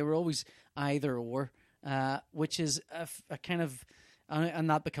thing. They were always either or, which is a kind of, and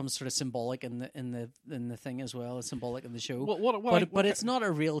that becomes sort of symbolic in the thing as well. It's symbolic in the show. But it's not a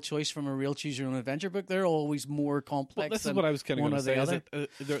real choice from a real choose your own adventure book. They're always more complex. Well, this is than what I was kind of one going to or say. the Is other.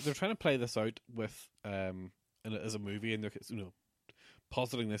 that, they're trying to play this out with as a movie, and they're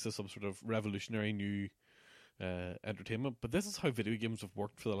positing this as some sort of revolutionary new entertainment. But this is how video games have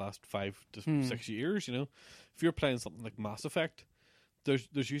worked for the last 5 to 6 years. You know, if you're playing something like Mass Effect, there's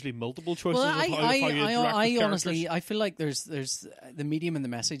usually multiple choices Well, of how you interact I with honestly, characters. I feel like there's the medium and the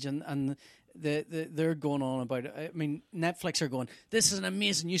message, and they're going on about it. I mean, Netflix are going, this is an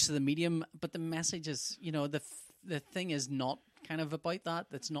amazing use of the medium, but the message is, the thing is not kind of about that.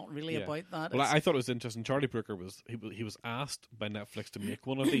 It's not really Yeah. about that. Well, It's- I thought it was interesting. Charlie Brooker he was asked by Netflix to make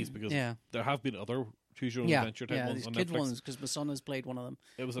one of these because Yeah. there have been other choose your own yeah, adventure type ones these on kid Netflix. ones, because my son has played one of them.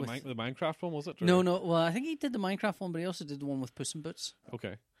 It was with- the Minecraft one, was it? Or- No, well, I think he did the Minecraft one, but he also did the one with Puss in Boots.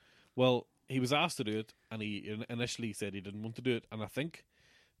 Okay. Well, he was asked to do it, and he initially said he didn't want to do it. And I think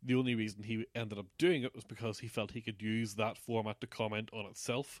the only reason he ended up doing it was because he felt he could use that format to comment on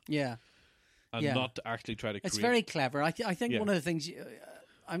itself Yeah. and Yeah. not to actually try to create. It's very clever. I think Yeah. one of the things,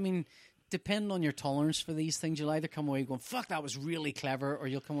 I mean, depending on your tolerance for these things, you'll either come away going, fuck, that was really clever, or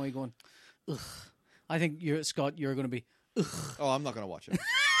you'll come away going, ugh. I think Scott, you're going to be, Oh, I'm not going to watch it.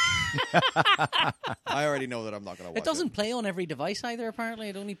 I already know that I'm not going to watch it. it doesn't play on every device either, apparently.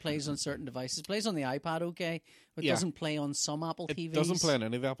 It only plays on certain devices. It plays on the iPad, okay, but it Yeah. doesn't play on some Apple It TVs. doesn't play on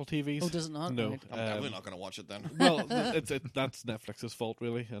any of the Apple TVs. Oh, does it not? No. Right. I'm definitely not going to watch it then. Well, that's Netflix's fault,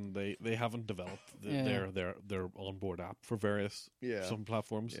 really, and they haven't developed Yeah. their onboard app for various Yeah. some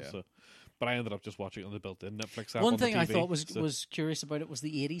platforms. Yeah. So, but I ended up just watching it on the built-in Netflix app. One on the thing I TV, thought was so- was curious about it was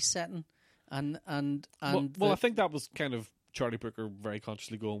the 80s setting. And well, I think that was kind of Charlie Brooker very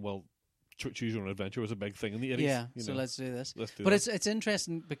consciously going, well, choose your own adventure was a big thing in the 80s. yeah. you So know. let's do this. Let's do But that. it's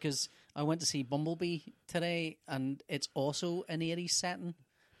interesting because I went to see Bumblebee today, and it's also an 80s setting.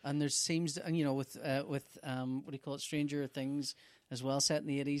 And there seems, and with what do you call it, Stranger Things as well, set in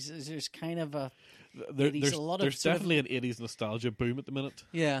the 80s. There's kind of a 80s, There's, a lot of there's sort of- definitely an 80s nostalgia boom at the minute.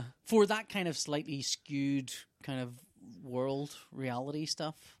 yeah, for that kind of slightly skewed kind of world reality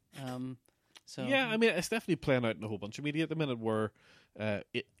stuff. So Yeah, I mean, it's definitely playing out in a whole bunch of media at the minute where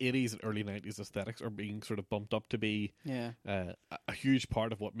 80s and early 90s aesthetics are being sort of bumped up to be yeah. a huge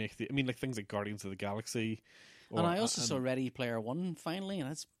part of what makes like things like Guardians of the Galaxy. And I also saw Ready Player One finally,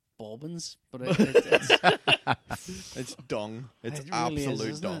 and it's bobbins, but It's dung. It's it really absolute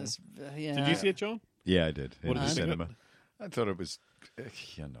is, dung. It's, yeah. Did you see it, John? Yeah, I did. What In did the you think of cinema. I thought it was,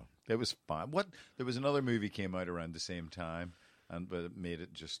 it was fine. There was another movie came out around the same time, but it made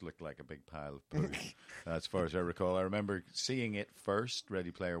it just look like a big pile of poo. As far as I recall, I remember seeing it first, Ready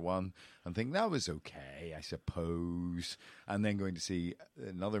Player One, and thinking that was okay, I suppose, and then going to see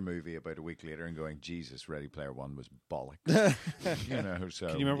another movie about a week later and going, Jesus, Ready Player One was bollocks. So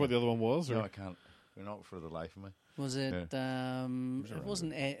Can you remember what the other one was? No, Or? I can't. Not for the life of me. Was it? It around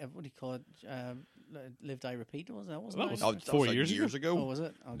wasn't. What do you call it? Live, Die, Repeat. Was that? Wasn't That it? was Oh, that 4 was like years ago. Oh, was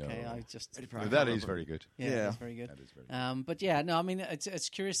it? Okay, No. I just. That is very good. Yeah, Yeah. that's very good. That is very good. But yeah, no, I mean it's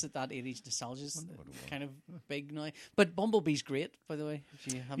curious that 80s nostalgia is kind of big now. But Bumblebee's great, by the way.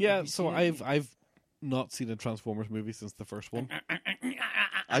 If you haven't, Yeah, have you so seen it? I've not seen a Transformers movie since the first one.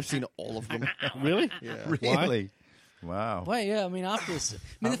 I've seen all of them. Really? Yeah. Really? Wow. Well, yeah, I mean after this, I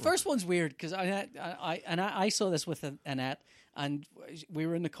mean the first one's weird because I saw this with Annette, and we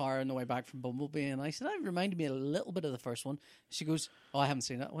were in the car on the way back from Bumblebee, and I said, that reminded me a little bit of the first one. She goes, oh, I haven't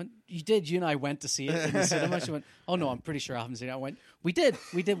seen it. I went, you did? You and I went to see it in the cinema. She went, oh no, I'm pretty sure I haven't seen it. I went, we did.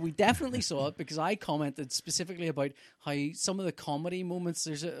 We definitely saw it, because I commented specifically about how some of the comedy moments,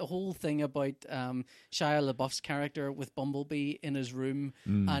 there's a whole thing about Shia LaBeouf's character with Bumblebee in his room,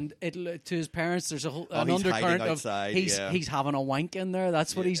 and to his parents, there's an he's hiding undercurrent of outside, he's having a wank in there.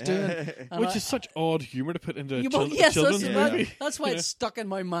 That's what he's doing. And Which is such odd humor to put into a yes, children's that's, movie. that's why it's stuck in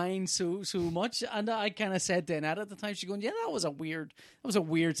my mind so much. And I kind of said to Annette at the time, she's going, "Yeah, that was a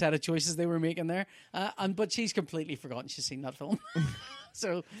weird set of choices they were making there." But she's completely forgotten she's seen that film.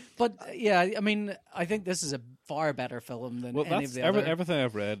 So, but yeah, I mean, I think this is a far better film than any of the other. Everything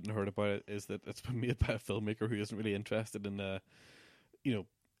I've read and heard about it is that it's been made by a filmmaker who isn't really interested in,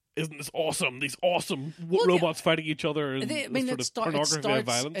 isn't this awesome? These awesome robots fighting each other and pornography of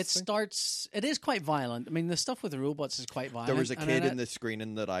violence. It is quite violent. I mean, the stuff with the robots is quite violent. There was a kid in the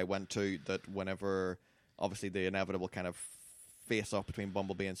screening that I went to that whenever, obviously, the inevitable kind of face off between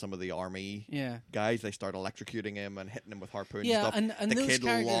Bumblebee and some of the army guys, they start electrocuting him and hitting him with harpoons and stuff. And the kid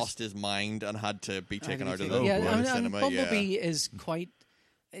lost his mind and had to be taken out of the cinema. Bumblebee is quite,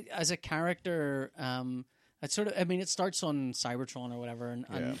 as a character, it starts on Cybertron or whatever,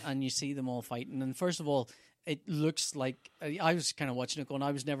 and you see them all fighting. And first of all, it looks like, I was kind of watching it going,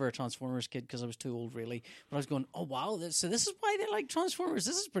 I was never a Transformers kid because I was too old, really. But I was going, oh wow, so this is why they like Transformers.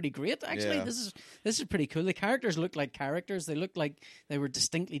 This is pretty great, actually. Yeah. This is pretty cool. The characters look like characters. They looked like they were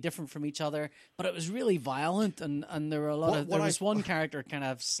distinctly different from each other. But it was really violent, and there were a lot there was one character kind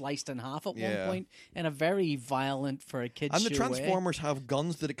of sliced in half at one point in a very violent for a kid's And the Transformers have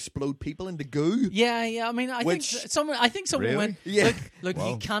guns that explode people into goo. Yeah. I mean, I think someone went, look,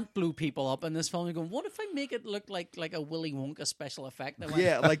 Wow. you can't blow people up in this film. You're going, what if I make it look like a Willy Wonka special effect? Went,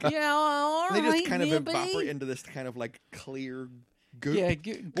 yeah, like all they right, just kind of maybe. evaporate into this kind of like clear goop.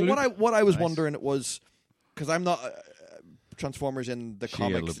 Yeah, But what I was wondering was, because I'm not Transformers in the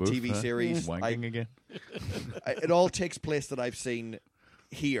comics TV series. Wanking again. It all takes place that I've seen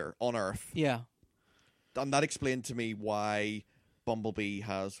here on Earth. Yeah, and that explained to me why Bumblebee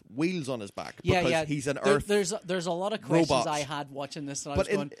has wheels on his back. Yeah, because he's an Earth. There's a lot of questions robot. I had watching this, and I was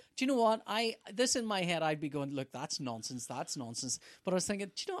going, do you know what? This in my head, I'd be going, look, that's nonsense. But I was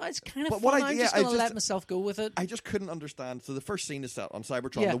thinking, do you know, it's kind of fun. I'm just going to let myself go with it. I just couldn't understand. So the first scene is set on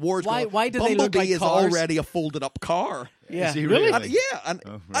Cybertron. Yeah. The war's Why do Bumblebee they look like is cars? already a folded up car. Yeah, Is he really?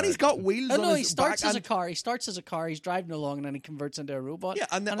 And he's got wheels on his he starts back. as a car. He starts as a car. He's driving along, and then he converts into a robot. Yeah,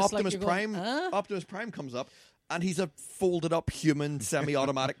 and then it's Optimus like Prime. Going, huh? Optimus Prime comes up, and he's a folded up human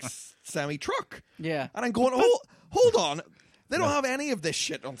semi-automatic semi truck. Yeah, And I'm going, hold on. They don't have any of this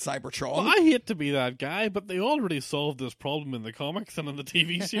shit on Cybertron. Well, I hate to be that guy, but they already solved this problem in the comics and in the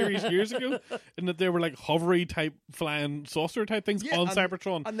TV series years ago, in that they were like hovery type flying saucer type things on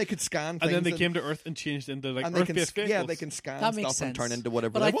Cybertron, and they could scan things. and then they came to Earth and changed into like Earth-based vehicles. Yeah, they can scan that makes stuff and sense. turn into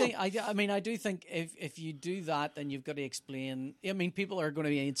whatever But they want. I do think if you do that, then you've got to explain. I mean, people are going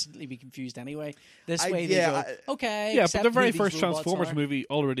to instantly be confused anyway. This way they go, okay. Yeah, but accept the who very these first robots Transformers are. movie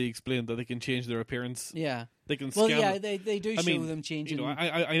already explained that they can change their appearance. Yeah. They can Well, scan yeah, it. they do show them changing. You know,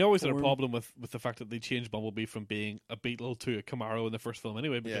 I always had a form. problem with the fact that they changed Bumblebee from being a Beetle to a Camaro in the first film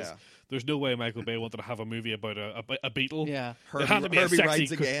anyway, because there's no way Michael Bay wanted to have a movie about a Beetle. Yeah. It had to be Herbie a sexy,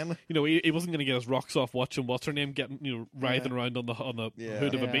 rides again. You know, he wasn't going to get his rocks off watching what's her name getting writhing around on the hood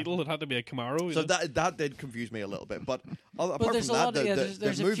of a Beetle. It had to be a Camaro. So that did confuse me a little bit, but apart there's from a that, lot of-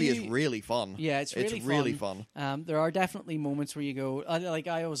 the movie is really fun. Yeah, it's really fun. There are definitely moments where you go,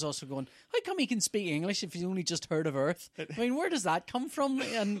 I was also going, how come he can speak English if he's only just heard of Earth? I mean, where does that come from?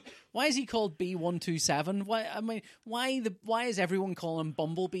 And why is he called B127? Why is everyone calling him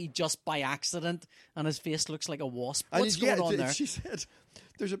Bumblebee just by accident? And his face looks like a wasp. What's going on there? She said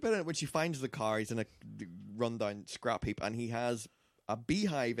there's a bit in it when she finds the car. He's in a rundown scrap heap, and he has a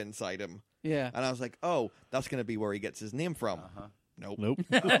beehive inside him. Yeah. And I was like, oh, that's going to be where he gets his name from. Nope.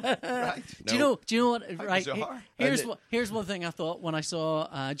 Right. Do you know what? Right. bizarre. Here's one thing I thought when I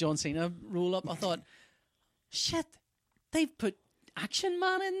saw John Cena roll up. I thought, shit, they've put Action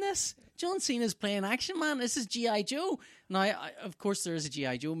Man in this. John Cena's playing Action Man. This is G.I. Joe. Now, of course, there is a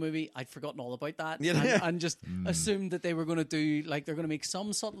G.I. Joe movie. I'd forgotten all about that, and just assumed that they were going to do they're going to make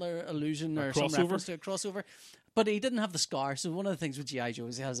some subtler allusion or some reference to a crossover. But he didn't have the scar. So one of the things with G.I. Joe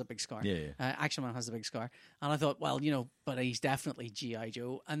is he has a big scar. Yeah. Action Man has a big scar. And I thought, well, but he's definitely G.I.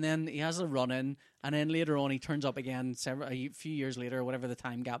 Joe. And then he has a run-in, and then later on he turns up again a few years later, or whatever the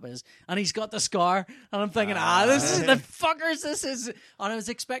time gap is, and he's got the scar. And I'm thinking, this is the fuckers, this is... And I was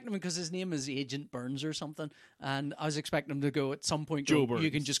expecting him, because his name is Agent Burns or something, and I was expecting him to go at some point, Joe go, you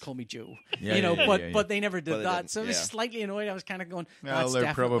Burns. can just call me Joe. Yeah, you know, yeah, but yeah, yeah. but they never did But they that. didn't, So I was yeah. slightly annoyed. I was kind of going, Well, that's they're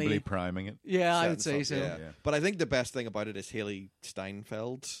definitely... probably priming it. Yeah, I Set would say and so. stuff, Yeah. But I think the best thing about it is Haley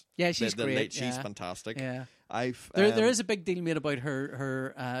Steinfeld. Yeah, she's the great, late- she's yeah. fantastic. Yeah. I've There is a big deal made about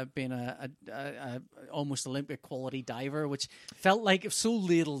her being a almost Olympic quality diver, which felt like it so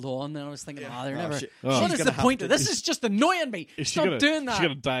ladled on. And I was thinking, they're never. she- What she's is gonna the have point to- of this? Is just annoying me. Is she Stop gonna, doing that. She's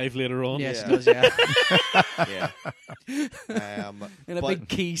going to dive later on. Yeah, she Yeah. does. Yeah, yeah. in a But- big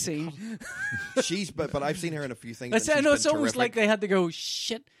key scene. but I've seen her in a few things. It's, and I she's know it's been almost like terrific. they had to go.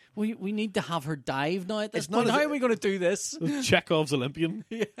 Shit, we need to have her dive now at this It's not point. as How if- are we going to do this? Chekhov's Olympian.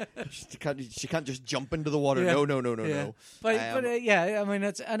 She can't just jump into the water. Yeah. No. Yeah. But Um, yeah, I mean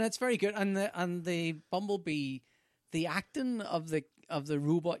it's very good, and the Bumblebee, the acting of the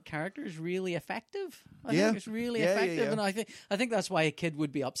robot character is really effective. I Yeah. think it's really Yeah, yeah, effective, yeah. and I think that's why a kid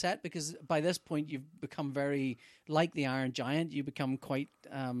would be upset, because by this point you've become very like the Iron Giant. You become quite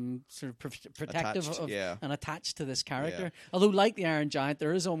sort of protective Attached, of yeah. and attached to this character. Yeah. Although, like the Iron Giant,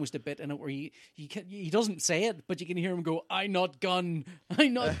 there is almost a bit in it where he doesn't say it, but you can hear him go, "I not gun, I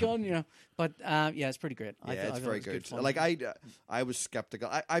not gun," you know. But yeah, it's pretty great. I Yeah, thought it's it very was good. fun. Like I was skeptical.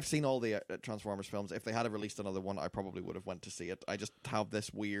 I've seen all the Transformers films. If they had released another one, I probably would have went to see it. I just have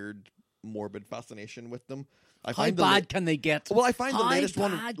this weird, morbid fascination with them. I how find bad can they get? Well, I find the How latest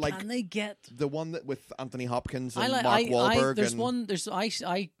one bad like can they get? the one that with Anthony Hopkins and I like. Mark Wahlberg. There's and, one. There's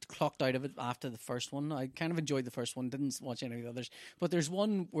I clocked out of it after the first one. I kind of enjoyed the first one. Didn't watch any of the others. But there's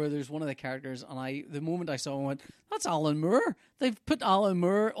one where there's one of the characters, and the moment I saw him, I went, "That's Alan Moore." They've put Alan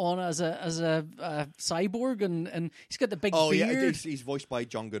Moore on as a cyborg, and he's got the big Oh yeah, beard. he's voiced by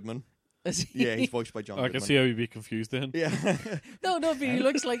John Goodman. Is he? Yeah, he's voiced by John I Goodman. can see how you'd be confused then. Yeah. No, but he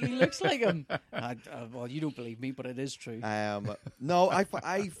looks like him. Well, you don't believe me, but it is true. No,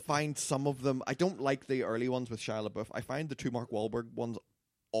 I find some of them. I don't like the early ones with Shia LaBeouf. I find the two Mark Wahlberg ones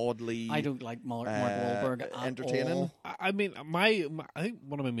oddly. I don't like Mark Wahlberg at entertaining. all. I mean, my I think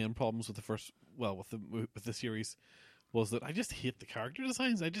one of my main problems with the first, with the series, was that I just hate the character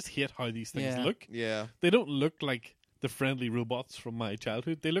designs. I just hate how these things Yeah. look. Yeah. They don't look like the friendly robots from my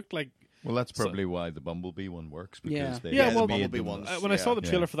childhood. They look like Well, that's probably why the Bumblebee one works, because Yeah. they Yeah, well, made Bumblebee them- ones. when I saw the Yeah.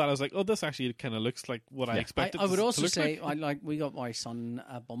 trailer for that, I was like, "Oh, this actually kind of looks like what I expected." I would to also look say, like. we got my son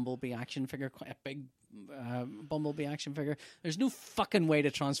a Bumblebee action figure, quite a big Bumblebee action figure. There's no fucking way to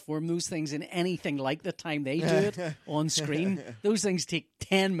transform those things in anything like the time they do it on screen. Those things take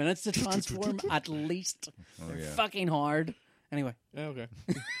 10 minutes to transform at least. They're yeah. fucking hard. Anyway, Yeah, okay.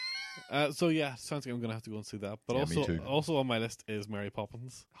 So yeah, sounds like I'm gonna have to go and see that. But Yeah, me too. also on my list is Mary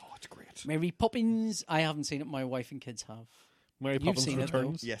Poppins. Oh, it's great. Mary Poppins. I haven't seen it. My wife and kids have. Mary You've Poppins seen it,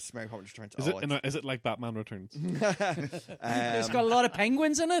 Returns. Yes, Mary Poppins Returns. Is is it like Batman Returns? It's got a lot of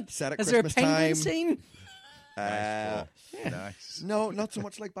penguins in it. Set at Is there a Christmas penguin time. scene? Nice. No, not so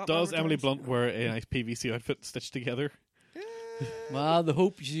much like Batman. Does Emily Returns. Blunt wear a nice PVC outfit stitched together? Well, the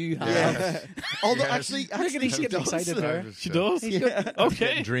hopes you have. Yeah. Although Yes. actually, Look at he's she getting does. excited there. She does. Yeah.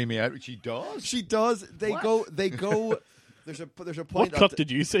 Okay. Dreamy out. She does. She does. They go. There's a What point. cut did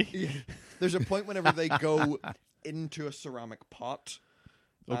you see? There's a point whenever they go into a ceramic pot.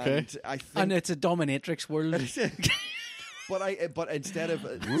 Okay. And I think. And it's a dominatrix world. but instead of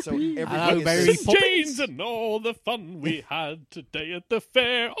so Hello, everything Mary is Poppins. Janes and all the fun we had today at the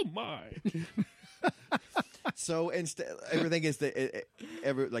fair. Oh my! so instead everything is there's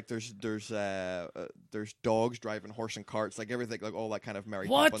dogs driving horse and carts, like everything, like all that kind of Mary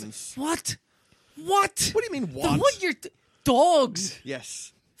What? Poppins. What? What? What do you mean what? What? You're dogs?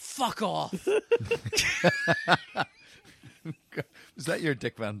 Yes. Fuck off. Was that your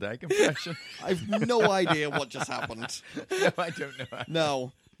Dick Van Dyke impression? I've no idea what just happened. No, I don't know.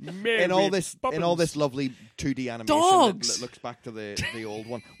 No. Mary In all this Poppins. lovely 2D animation Dogs! that looks back to the old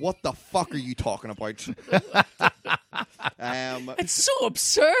one. What the fuck are you talking about? It's so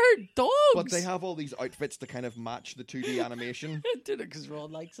absurd. Dogs. But they have all these outfits to kind of match the 2D animation. I did it because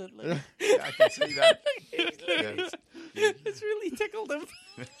Ron likes it. Like, I can see that. Yes. it's really tickled him.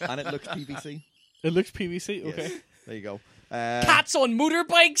 And it looks PVC. It looks PVC. Yes. Okay. There you go. Cats on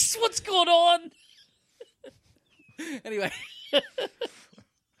motorbikes. What's going on? Anyway.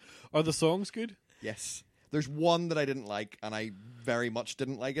 Are the songs good? Yes. There's one that I didn't like, and I very much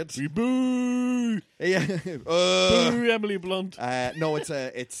didn't like it. Boo! Yeah. Boo, Emily Blunt. No, it's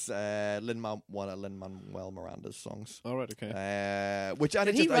one of Lin-Manuel Miranda's songs. All right, okay. Which I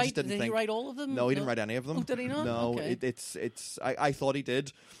Did just, he I write? just didn't Did think. he write all of them? No, he didn't write any of them. Oh, did he not? No, Okay. I thought he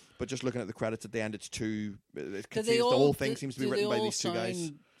did, but just looking at the credits at the end, it's too. Did The whole thing seems to be written by these two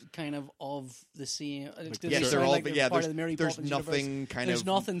guys. Kind of the same. Do Yes, they they're sound all. like Yeah, part of the Mary there's Poppins nothing universe? kind There's of.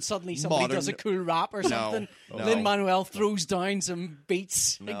 nothing. Suddenly, somebody modern- does a cool rap or something. No. Lin-Manuel throws down some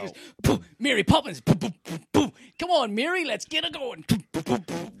beats. No. He goes, "Boom, Mary Poppins. Boom, boom, boom, boom. Come on, Mary, let's get it going. Boom, boom,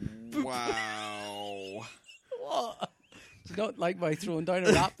 boom, boom." Wow. What? You don't like my throwing down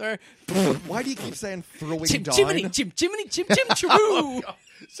a rap there? Why do you keep saying throwing Chim, down? chimney, chim, chimney, chim, chim, chiroo.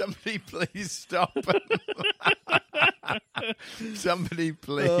 Somebody please stop it. Somebody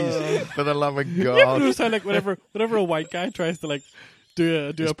please, for the love of You ever God. notice how like whenever a white guy tries to like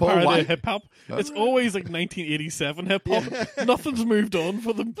do a Paul parody White? of hip hop, it's always like 1987 hip hop. Nothing's moved on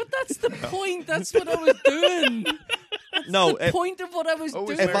for them. But that's the point. That's what I was doing. No, The point of what I was Oh,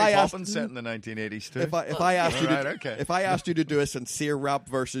 was doing. If Mary I asked- Poppins set in the 1980s too? if I asked you Right, to, okay. if I asked you to do a sincere rap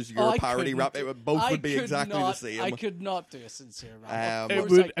versus your I parody couldn't. rap, it would, both I would be could exactly not, the same. I could not do a sincere rap. Um, Of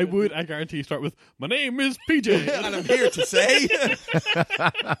course I could. would. I guarantee you start with my name is PJ. and I'm here to say.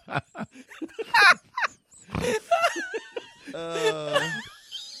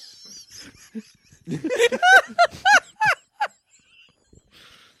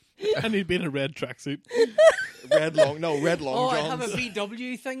 And he'd be in a red tracksuit. Red long Oh, I have a johns.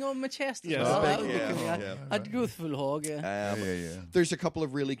 VW thing on my chest as Yes. well. Big, That would be yeah, cool, yeah. yeah. I'd go with full hog, yeah. Yeah. There's a couple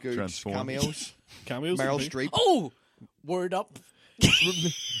of really good Transform. cameos. Cameos. Meryl would be- Streep. Oh! Word up.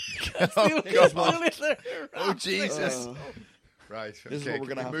 Oh, Jesus. Right. This is okay, what we're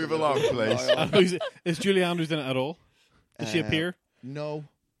can gonna we have move to along, do. please. Is Julie Andrews in it at all? Does she appear? No,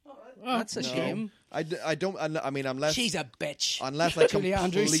 That's a no. shame. I don't. I mean, unless She's a bitch. unless I Julie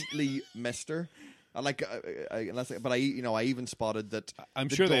Andrews. completely missed her. But I even spotted that. I'm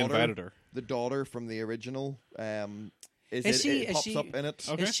the sure they daughter- invited her. The daughter from the original. It Is pops she- up in it.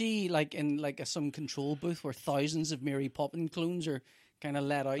 Okay. Is she like in like some control booth where thousands of Mary Poppins clones are kind of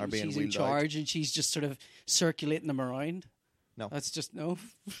let out Are and being she's in wheeled out. charge and she's just sort of circulating them around? No. That's just no.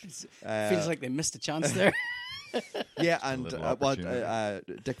 Feels like they missed a chance there. Yeah, and little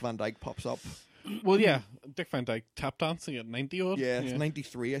opportunity. Dick Van Dyke pops up. Well, yeah. Dick Van Dyke tap dancing at 90 odd. Yeah, it's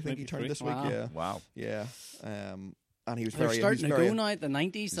 93. I think he turned 93. this Wow. week. Yeah, Wow. yeah. And he was They're very. starting He to was very go now at the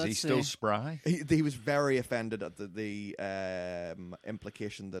 90s. Is That's he still spry? he was very offended at the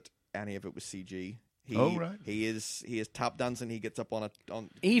implication that any of it was CG. Oh, right. He is tap dancing. He gets up on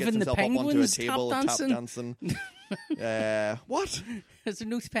Even gets the himself up onto a penguins table, tap tap dancing. What? Is there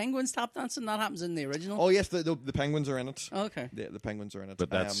no penguins tap dancing? That happens in the original. Oh yes, the penguins are in it. Okay. The penguins are in it. But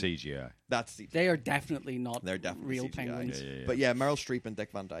that's CGI. That's CGI. They are definitely not They're definitely real CGI. penguins. But yeah, Meryl Streep and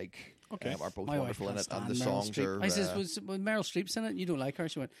Dick Van Dyke Okay. are both My wife wonderful in can't it, and stand the Meryl songs Streep. are. I says, was Meryl Streep's in it? You don't like her?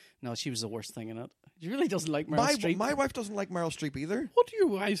 She went, no, she was the worst thing in it. She really doesn't like Meryl Streep. my wife doesn't like Meryl Streep either. What do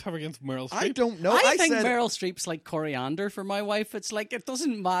you guys have against Meryl Streep? I don't know. I think said, Meryl Streep's like coriander for my wife. It's like it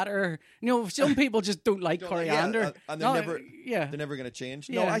doesn't matter. You know, some people just don't like coriander. Yeah, and they're No, never. yeah. They're never going to change.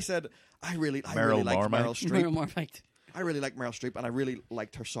 Yeah. No, I said I really Meryl liked Marmite. Meryl Streep. Meryl Marmite. I really like Meryl Streep, and I really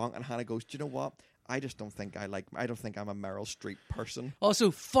liked her song. And Hannah goes, "Do you know what? I just don't think I don't think I'm a Meryl Streep person." Also,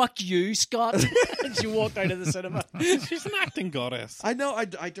 fuck you, Scott. And she walked out of the cinema. She's an acting goddess. I know. I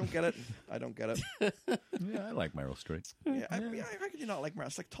don't get it. I don't get it. Yeah, I like Meryl Streep. Yeah, how could you not like Meryl?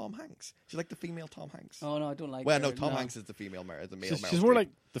 It's like Tom Hanks. She's like the female Tom Hanks. Oh no, I don't like. well, her. no, Tom Hanks is the female Meryl. The male Meryl She's more Streep. like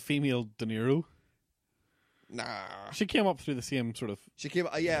the female De Niro. Nah. She came up through the same sort of. She came.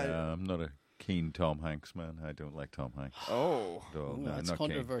 Yeah. I'm not a keen Tom Hanks man. I don't like Tom Hanks. Oh. No, Ooh, no, that's not keen.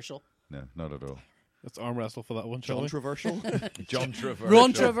 controversial. No, not at all. Let's arm wrestle for that one, shall we? Controversial. John Travolta.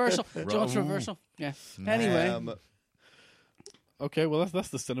 Controversial. Ron- Controversial. Yeah. Anyway. Okay, well that's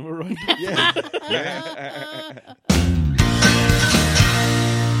the cinema round. Yeah.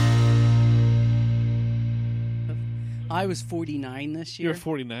 I was 49 this year. You're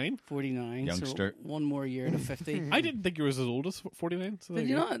 49. 49. Youngster. So one more year to 50. I didn't think you were as old as 49. So there Did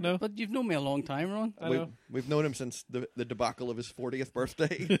you you go. not? No. But you've known me a long time, Ron. I know. We've known him since the debacle of his 40th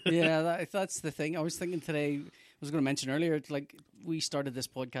birthday. Yeah, that's the thing. I was thinking today, I was going to mention earlier, it's like we started this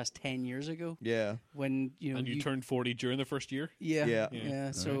podcast 10 years ago Yeah. when, you know. And you turned 40 during the first year. Yeah. Yeah.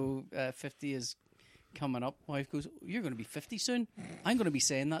 Yeah. So 50 is coming up. My wife goes, "You're going to be 50 soon." I'm going to be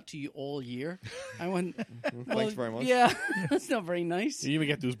saying that to you all year. I went, well, Thanks very much. Yeah, that's not very nice. You even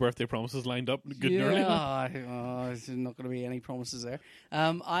get those birthday promises lined up good yeah, and there's not going to be any promises there.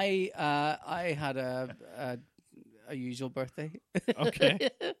 I had a a usual birthday. Okay.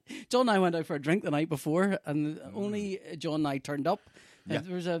 John and I went out for a drink the night before, and only John and I turned up. Yeah.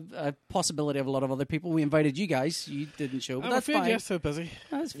 There was a possibility of a lot of other people. We invited you guys. You didn't show, but I'm that's afraid fine. you're so busy.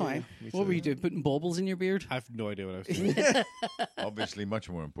 That's fine. me What too. were you doing? Putting baubles in your beard? I have no idea what I was doing. Obviously, much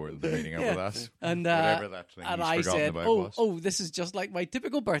more important than meeting up with us. And Whatever that thing and he's I forgotten said, about was. "Oh, this is just like my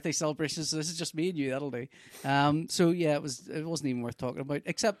typical birthday celebration. So this is just me and you. That'll do." So yeah, it wasn't even worth talking about,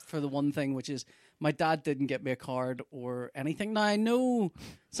 except for the one thing, which is my dad didn't get me a card or anything. Now I know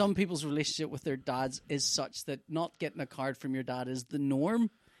some people's relationship with their dads is such that not getting a card from your dad is the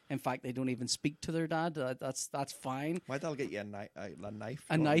norm. In fact, they don't even speak to their dad. That's fine. My dad will get you a knife. A knife.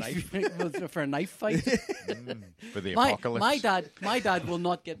 A knife for a knife fight. For the My apocalypse. my dad will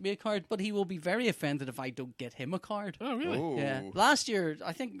not get me a card, but he will be very offended if I don't get him a card. Oh, really? Ooh. Yeah. Last year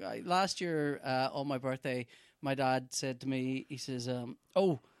on my birthday, my dad said to me, he says,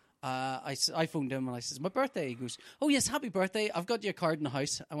 I phoned him and I says, my birthday. He goes, oh yes, happy birthday. I've got you a card in the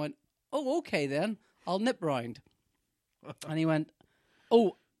house. I went, oh, okay then. I'll nip round. And he went,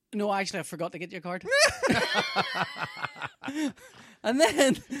 oh, no, actually I forgot to get your card. And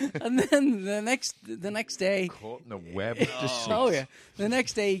then the next day, Caught in a web of deceit. oh yeah, the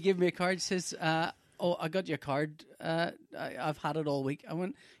next day he gave me a card. Says, "Oh, I got your card. I've had it all week." I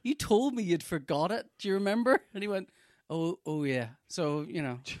went, "You told me you'd forgot it. Do you remember?" And he went, "Oh yeah." So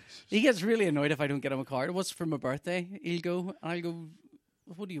he gets really annoyed if I don't get him a card. What's for my birthday? He'll go, and I'll go,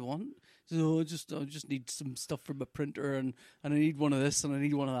 "What do you want?" He says, I just need some stuff for my printer, and I need one of this, and I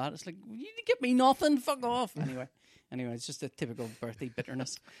need one of that. It's like, you didn't get me nothing. Fuck off. Anyway, it's just a typical birthday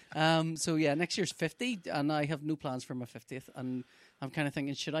bitterness. So yeah, next year's 50, and I have no plans for my 50th. And I'm kind of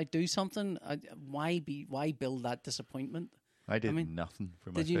thinking, should I do something? Why build that disappointment? I did nothing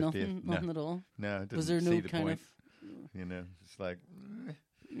for my 50th. Did you nothing? No. Nothing at all? No, I didn't Was there see no the kind point. It's like,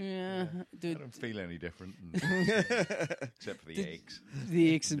 yeah, I dude, don't feel any different. Except for the aches. the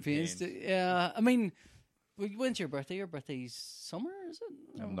aches and the pains. pains. Yeah, I mean, when's your birthday? Your birthday's summer, is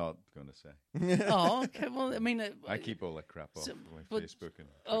it? I'm not going to say. Oh, okay. Well, I mean, I keep all that crap off So- my but- Facebook. And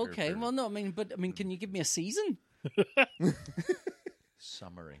okay. Twitter. Well, no, I mean, can you give me a season?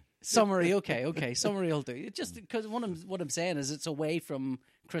 Summary. Summary, okay. Summary will do. It just because what I'm saying is it's away from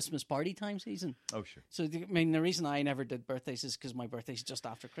Christmas party time season. Oh, sure. So I mean, the reason I never did birthdays is because my birthday's just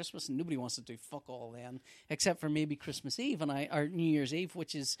after Christmas, and nobody wants to do fuck all then, except for maybe Christmas Eve or New Year's Eve,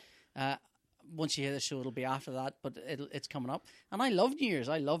 which is once you hear the show, it'll be after that, but it's coming up. And I love New Year's.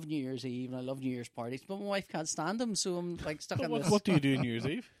 I love New Year's Eve, and I love New Year's parties, but my wife can't stand them, so I'm like stuck in this. What do you do on New Year's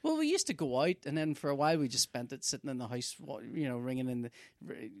Eve? Well, we used to go out, and then for a while we just spent it sitting in the house, ringing in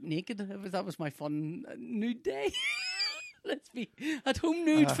naked. That was my fun nude day. Let's be at home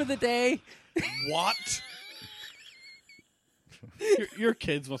nude for the day. What? Your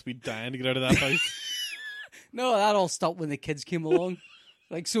kids must be dying to get out of that house. No, that all stopped when the kids came along,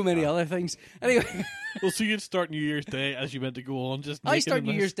 like so many other things. Anyway, Well, so you'd start New Year's Day as you meant to go on. Just I naked start in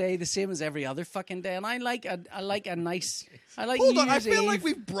the New Year's house. Day the same as every other fucking day, and I like a nice. I like Hold New on, I Year's feel Eve. like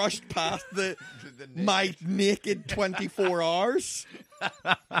we've brushed past my naked 24 hours.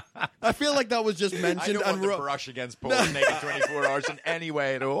 I feel like that was just I mentioned. don't want and to ro- brush against Paul's naked 24 hours in any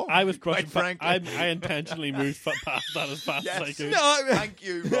way at all. I was brushing. Quite frankly. I intentionally moved past that as fast as I Yes. could. No, I mean- Thank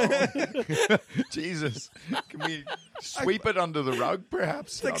you, Ron. Jesus. Can we sweep it under the rug,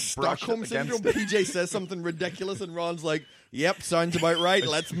 perhaps? It's like Not brush Stockholm it syndrome. against PJ says something ridiculous, and Ron's like, "Yep, sounds about right.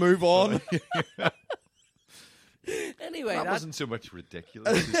 Let's move on." Anyway, That that wasn't so much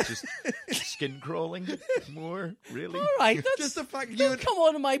ridiculous. It's just skin crawling more, really. all right. That's Just the fact you don't and, come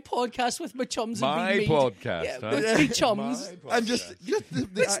on to my podcast with my chums My and be mean. podcast, Yeah, huh? with me chums. My and just the,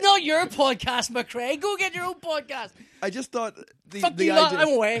 It's not your podcast, McRae. Go get your own podcast. I just thought Fuck the you lot, idea,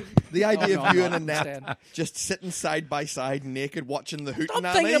 I'm away. the idea Oh, of no, you I'm and not. Annette just sitting side by side, naked, watching the Stop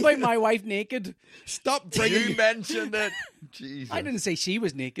Hootenanny. thinking about my wife naked. Stop bringing. You mentioned it. Jesus. I didn't say she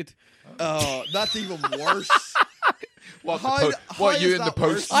was naked. Oh, that's even worse. What, How- what how you is in the that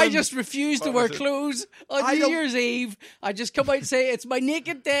post? worse? I just refuse to What wear was it? clothes on I New don't- Year's Eve. I just come out and say it's my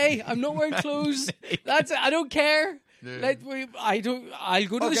naked day. I'm not wearing clothes. That's it. I don't care. I'll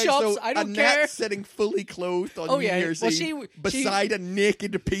go to the shops. so I don't Annette's care. sitting fully clothed on Oh, New yeah. Year's Well, Eve beside a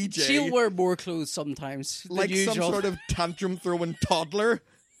naked PJ. She'll wear more clothes sometimes. than like some usual. sort of tantrum throwing toddler.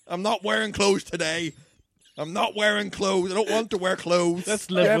 I'm not wearing clothes today. I'm not wearing clothes. I don't want to wear clothes. Let's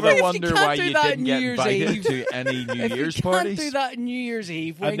You live ever with it. you wonder can't why do you that didn't New get Year's invited Eve. to any New if Year's you can't parties? do that on New Year's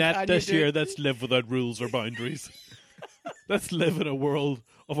Eve, when Annette, can this you do year, it? let's live without rules or boundaries. Let's live in a world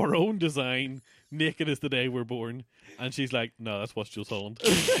of our own design. Naked is the day we're born. And she's like, no, that's West Jules Holland.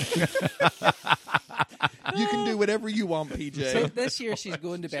 You can do whatever you want, PJ. So this year she's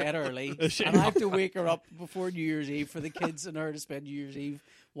going to bed early, and I have to wake her up before New Year's Eve for the kids and her to spend New Year's Eve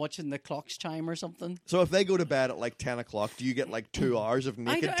watching the clocks chime or something. So if they go to bed at like 10 o'clock, do you get like 2 hours of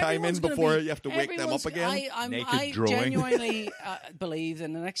naked time in before you have to wake them up again? Naked drawing. Genuinely believe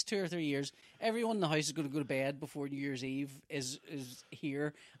in the next 2 or 3 years, everyone in the house is going to go to bed before New Year's Eve is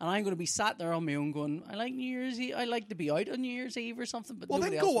here, and I'm going to be sat there on my own going, I like New Year's Eve. I like to be out on New Year's Eve or something. But Well,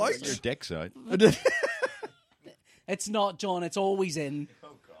 nobody then else go wants out. to. Your dick's out. It's not, John. It's always in.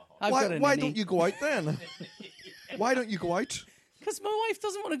 I've got a Why ninny. don't you go out then? Why don't you go out? Because my wife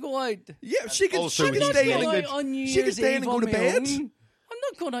doesn't want to go out. Yeah, she can also she can he's stay in Go and out on New she can Year's stay in Eve and go on to my bed. own. I'm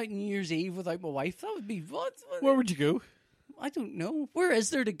not going out New Year's Eve without my wife. That would be what? Where would you go? I don't know. Where is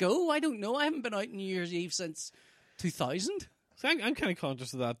there to go? I don't know. I haven't been out New Year's Eve since 2000. So I'm kind of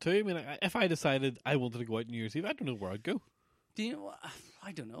conscious of that too. I mean, if I decided I wanted to go out New Year's Eve, I don't know where I'd go. Do you know?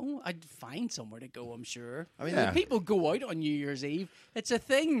 I don't know. I'd find somewhere to go, I'm sure. I mean, Yeah. People go out on New Year's Eve. It's a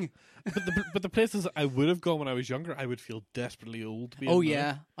thing. But the places I would have gone when I was younger, I would feel desperately old. Being Oh, there.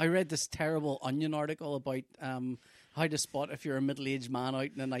 yeah. I read this terrible Onion article about how to spot if you're a middle-aged man out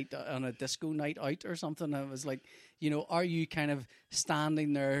on a disco night out or something. And it was like, are you kind of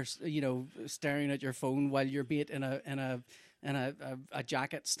standing there, staring at your phone while your mate in a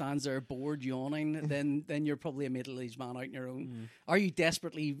jacket stands there bored, yawning, then you're probably a middle-aged man out on your own. Are you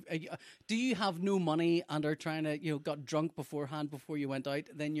desperately? Do you have no money and are trying to got drunk beforehand before you went out?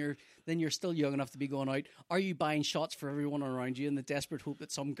 Then you're still young enough to be going out. Are you buying shots for everyone around you in the desperate hope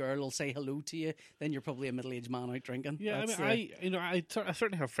that some girl will say hello to you? Then you're probably a middle-aged man out drinking. Yeah, That's I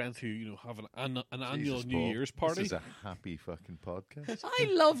certainly have friends who have an annual Jesus, New Paul, Year's party. This is a happy fucking podcast. I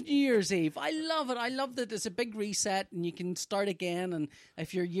love New Year's Eve. I love it. I love that it's a big reset and you can start again. And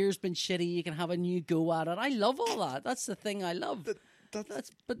if your year's been shitty, you can have a new go at it. I love all that. That's the thing I love.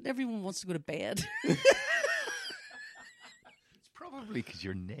 But everyone wants to go to bed. It's probably because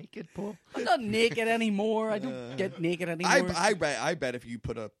you're naked, Paul. I'm not naked anymore. I don't get naked anymore. I bet if you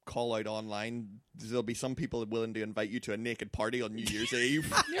put a call out online, there'll be some people willing to invite you to a naked party on New Year's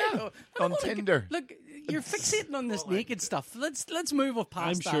Eve. Yeah. On Tinder. Look, you're fixating on this naked stuff. Let's move I'm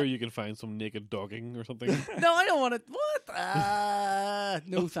past that. sure you can find some naked dogging or something. No, I don't want it. What?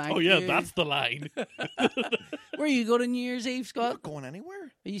 No, thank you. Oh yeah, that's the line. Where you go to New Year's Eve, Scott? Not going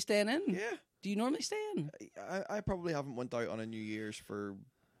anywhere. Are you staying in? Yeah. Do you normally stay in? I probably haven't went out on a New Year's for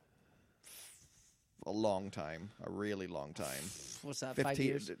a long time, a really long time. What's that? 15 5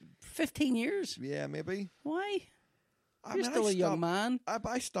 years? 15 years? Yeah, maybe. Why? I You're mean, still I a young stopped- man.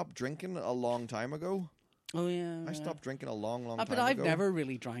 I stopped drinking a long time ago. Oh yeah. I stopped drinking a long time But I've ago. never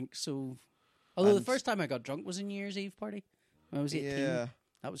really drank. So, although the And- first time I got drunk was a New Year's Eve party when I was 18. Yeah,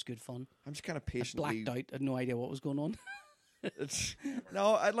 That was good fun. I'm just kind of I patiently. blacked out. I had no idea what was going on.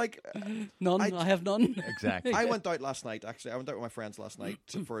 No, I like. None. I have none. Exactly. I went out last night. Actually, I went out with my friends last night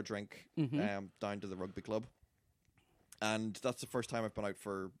for a drink Mm-hmm. down to the rugby club, and that's the first time I've been out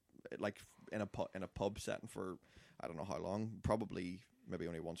for like in a pub setting for I don't know how long. Probably maybe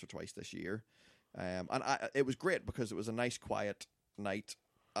only once or twice this year, and it was great because it was a nice quiet night,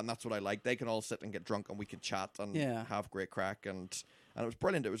 and that's what I like. They can all sit and get drunk, and we can chat and Yeah. have great crack, and it was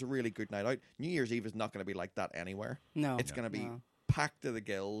brilliant. It was a really good night out. New Year's Eve is not going to be like that anywhere. No. It's going to be no. packed to the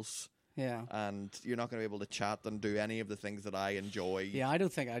gills. Yeah. And you're not going to be able to chat and do any of the things that I enjoy. Yeah, I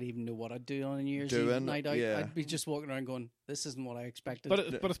don't think I'd even know what I'd do on a New Year's Doing, Eve night out. yeah. I'd be just walking around going, "This isn't what I expected." But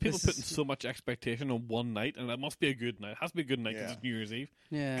it's people This- putting so much expectation on one night, and it must be a good night. It has to be a good night because Yeah. it's New Year's Eve.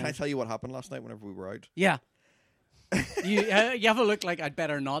 yeah, Can I tell you what happened last night whenever we were out? yeah. you have a look like I'd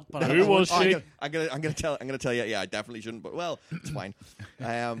better not, but Who was she? I'm gonna tell you. Yeah, I definitely shouldn't. But well, it's fine.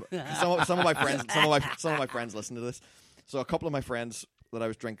 Some of my friends listen to this. So a couple of my friends that I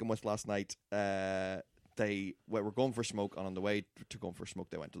was drinking with last night, they were going for a smoke, and on the way to going for a smoke,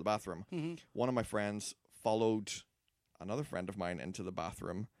 they went to the bathroom. Mm-hmm. One of my friends followed another friend of mine into the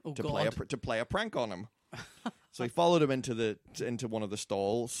bathroom Oh, to God. play a prank on him. So he followed him into one of the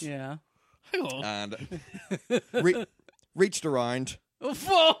stalls. yeah. Hang on. And reached around,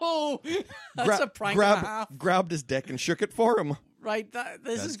 Whoa! That's a prank and a half. grabbed his dick and shook it for him. Right,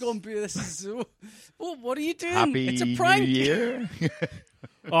 this is going to be. This is. Well, what are you doing? Happy it's a prank. New Year.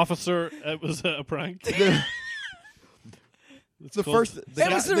 Officer, it was a prank. It's The called- first,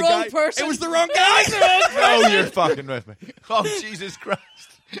 It was the wrong person. It was the wrong guy. Oh, you're fucking with me. Oh, Jesus Christ.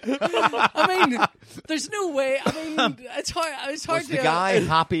 I mean, there's no way. I mean, it's hard. It's hard Was to. the guy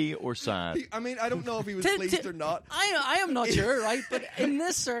happy or sad? I mean, I don't know if he was To- pleased to- or not. I am not sure, right? But in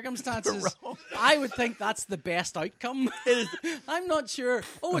this circumstances, I would think that's the best outcome. I'm not sure.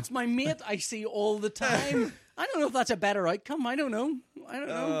 Oh, it's my mate I see all the time. I don't know if that's a better outcome. I don't know. I don't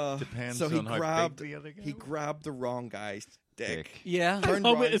know. Depends so he on how grabbed big the other guy he was. grabbed the wrong guy's dick. Yeah. Turned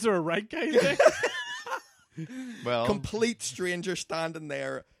Oh, round, wait, is there a right guy there? Well, complete stranger standing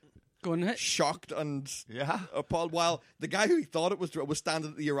there, Going hit. shocked and yeah. appalled, while the guy who he thought it was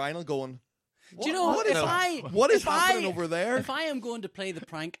standing at the urinal going, Do you know what is what is happening over there? If I am going to play the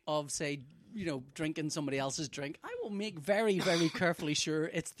prank of, say, drinking somebody else's drink, I will make very, very carefully sure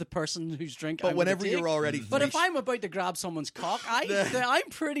it's the person whose drink. But I'm whenever gonna take. you're already But three if I'm about to grab someone's cock, I'm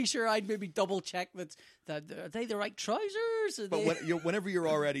pretty sure I'd maybe double check that are they the right trousers? Are but they whenever you're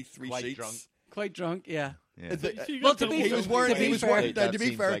already three Quite sheets, drunk. quite drunk? Yeah. Yeah. You Well, got to be- he was wearing. to be He was fair- wearing. That To be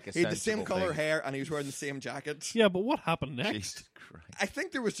seems fair, like a he had the same sensible color thing. hair and he was wearing the same jacket. Yeah, but what happened next? Jesus Christ. I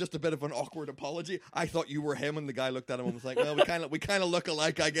think there was just a bit of an awkward apology. I thought you were him, and the guy looked at him and was like, "Well, we kind of look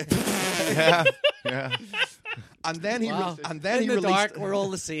alike, I guess." Yeah. Yeah. And then he Wow. and then In he the released dark, we're all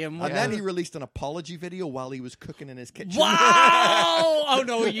the same. and then he released an apology video while he was cooking in his kitchen. Wow! Oh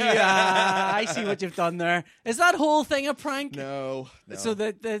no, I see what you've done there. Is that whole thing a prank? No. So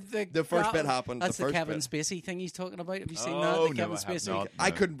the first bit happened, That's the the first Kevin bit. Spacey thing he's talking about. Have you seen Oh, that? The no, Kevin I have Spacey. not.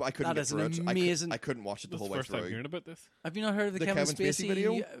 I couldn't That get is through an it. amazing- I couldn't watch it the This is whole the way first time through. hearing about this. Have you not heard of the The Kevin Kevin Spacey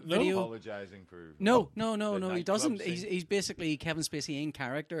video? video? Apologizing for No, the he nightclub doesn't. scene. He's basically Kevin Spacey in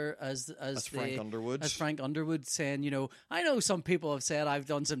character as Frank Underwood. As Frank Underwood saying, I know some people have said I've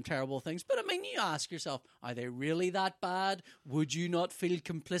done some terrible things, but I mean, you ask yourself, are they really that bad? Would you not feel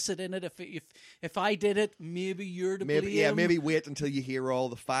complicit in it if I did it? Maybe you're to blame. Maybe wait until you hear all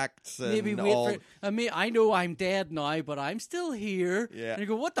the facts. And Maybe wait all. for it. I know I'm dead now, but I'm still here. Yeah. And you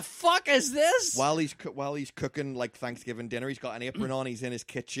go, what the fuck is this? While he's cooking like Thanksgiving dinner, he's got an apron on. He's in his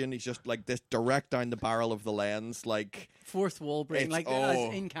kitchen. He's just like this, direct down the barrel of the lens, like. Fourth wall breaking, It's- like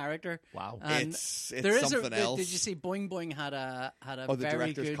oh. in character. Wow. And It's there is something else. Did you see Boing Boing had a Oh, the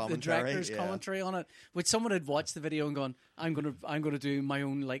very director's good commentary? director's Yeah. commentary on it, which someone had watched the video and gone, I'm gonna do my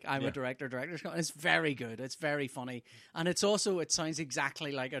own, like, I'm a director's commentary. It's very good. It's very funny, and it sounds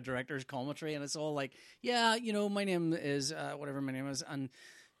exactly like a director's commentary, and it's all like, my name is whatever my name is, and.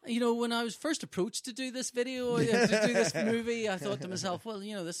 When I was first approached to do this video, to do this movie, I thought to myself, well,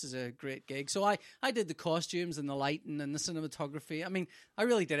 this is a great gig. So I did the costumes and the lighting and the cinematography. I mean, I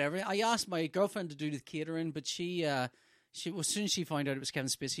really did everything. I asked my girlfriend to do the catering, but she as soon as she found out it was Kevin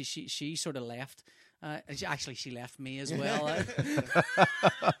Spacey, she sort of left. She left me as well.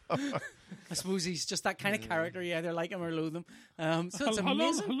 I suppose he's just that kind of character. You either like him or loathe him. So it's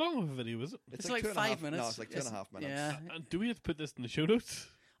amazing. How long of a video is it? It's like 2.5 5 minutes. No, it's like 2.5 minutes. Yeah, And do we have to put this in the show notes?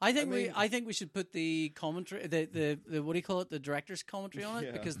 I think we should put the commentary, the what do you call it, the director's commentary on it,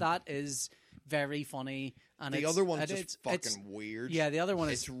 Yeah. because that is very funny. And The it's, other one's and just it's fucking weird. Yeah, the other one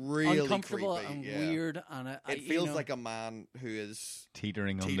It's is really uncomfortable creepy, and yeah. weird, and It feels like a man who is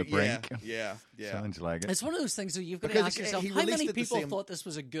Teetering on te- the brink. Yeah. Sounds like it. it's one of those things that you've got to Because ask he yourself: how released many it the people same- thought this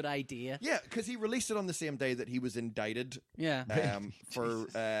was a good idea? Yeah, because he released it on the same day that he was indicted Yeah, for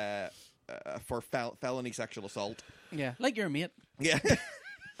felony sexual assault. yeah, like your mate. Yeah.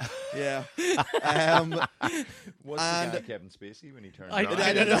 Yeah. What's and- the guy Kevin Spacey when he turned I- around?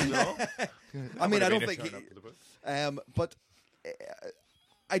 I don't know. I mean, I don't think. Turn up to the book. But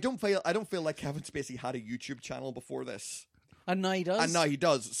I don't feel like Kevin Spacey had a YouTube channel before this, And now he does. and now he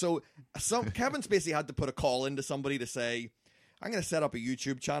does. So Kevin Spacey had to put a call into somebody to say, "I'm going to set up a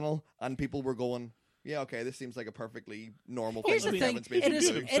YouTube channel," and people were going, "Yeah, okay, this seems like a perfectly normal Here's thing the for thing: Kevin Spacey it to is,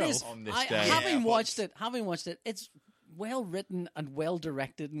 do." it is. On this I, day. having Yeah, watched it, it's well written and well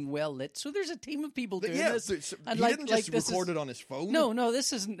directed and well lit. So there's a team of people doing Yeah, this. so and he didn't just this record is- it on his phone. No,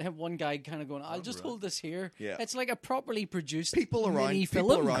 this isn't him, one guy kind of going, I'll just hold this here. Yeah. It's like a properly produced people around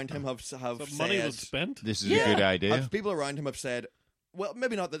film. him have So said money was spent. This is Yeah. a good idea. people around him have said, well,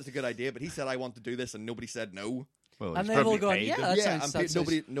 maybe not that it's a good idea, but he said, "I want to do this," and nobody said no. Well, And he's they've all probably gone, paid yeah, them. that Yeah, sounds, and that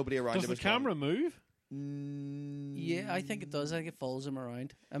sounds- nobody around Does him the has gone, camera move? Yeah, I think it does. I think it follows him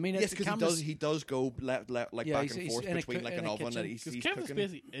around. I mean, Yes, it's because he does go like Yeah, back he's- and he's forth in a between coo- like in an a oven kitchen. and he's Because Kevin cooking.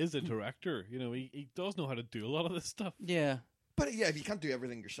 Spacey is a director. He does know how to do a lot of this stuff. Yeah. But yeah, if you can't do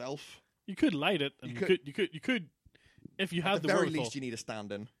everything yourself, You could light it, and you could, if you had at the the very wherewithal. least you need a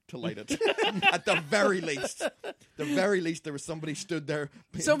stand-in to light it. At the very least, there was somebody stood there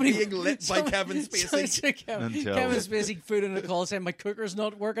being lit by Kevin Spacey. Kevin Until- Spacey food in a call saying my cooker's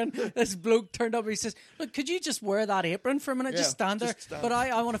not working. This bloke turned up. He says, "Look, could you just wear that apron for a minute? Yeah, just stand there." just stand. But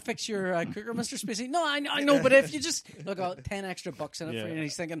I want to fix your cooker, Mr. Spacey. No, I know. But if you just look, $10 extra bucks in it Yeah. for you, and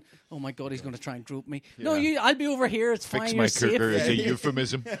he's thinking, "Oh my God, he's going to try and grope me." No, I'll be over here. It's Fix fine. my You're safe. cooker is a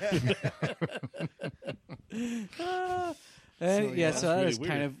euphemism. Yeah, so that really is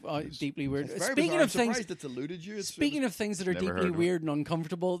weird. kind of deeply weird. It's very Speaking bizarre. I'm of things, surprised it's eluded you. speaking of things that are Never heard deeply of it. weird and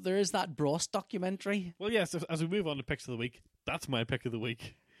uncomfortable, there is that Bros documentary. Well, yes. As we move on to picks of the week, that's my pick of the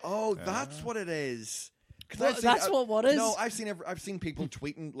week. Oh, that's what it is. 'Cause Well, I've seen- that's what is? No, I've seen people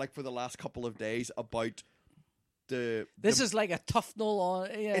tweeting like for the last couple of days about the. This is like a tough null on.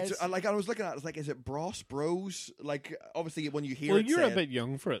 Yeah, It's like I was looking at it, it's like, is it Bros? Like, obviously, when you hear Well, it, you're a said- bit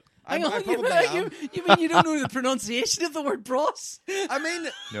young for it. hang I on, probably you am. mean you don't know the pronunciation of the word Bros? I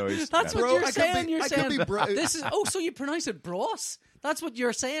mean, No, he's That's what Bro, you're I could saying. be- You're I could saying be bro- this is. Oh, so you pronounce it Bros? That's what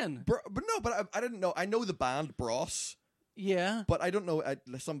you're saying. but I didn't know. I know the band Bros, Yeah. but I don't know.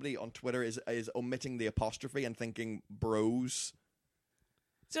 Somebody on Twitter is omitting the apostrophe and thinking Bros.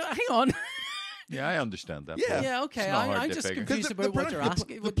 So hang on. Yeah, I understand that. Yeah. Paul. Yeah. Okay. It's not hard I'm to just figure. confused about what you're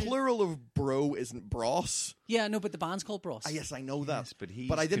asking. The plural of bro isn't Bros. Yeah. No, but the band's called Bros. Yes, I know that. Yes, but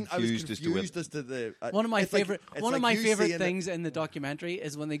he's I didn't. I was confused as to confused as to the. One of my it's like- favorite, it's one of like my you favorite saying things in the documentary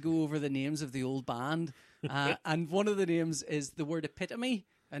is when they go over the names of the old band, and one of the names is the word epitome,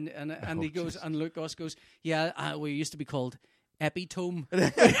 and he goes, and Luke Goss goes, yeah, we used to be called epitome,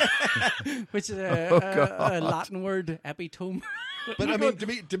 which is a Latin word, epitome. But I mean,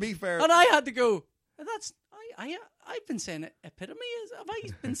 to be fair, And I had to go, that's I've been saying it, epitome. Have I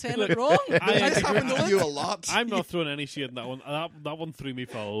been saying it wrong? I this agree. happened to you a lot. I'm not throwing any shade in that one. That one threw me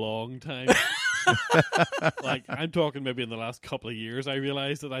for a long time. Like, I'm talking maybe in the last couple of years, I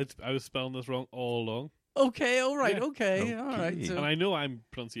realized that I was spelling this wrong all along. Okay, all right, Yeah. okay, all right. Okay. So, And I know I'm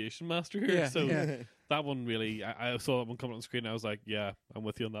pronunciation master here, Yeah, so yeah. that one really, I saw that one coming on the screen. And I was like, yeah, I'm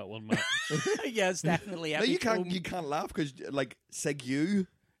with you on that one, Matt. yeah, it's definitely no, epitome. you can't laugh because like Segu.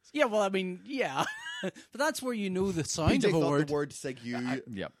 Yeah, well, I mean, yeah, but that's where you know the sound PJ of a thought word the word Segu.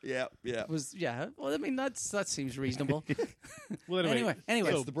 Yep. Yeah. was. Yeah, well, I mean, that seems reasonable. Well, Anyway. so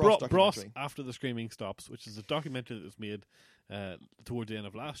It's the Bros Bros documentary. After the Screaming Stops, which is a documentary that was made towards the end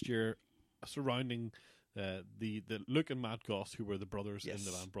of last year, surrounding the Luke and Matt Goss, who were the brothers in Yes.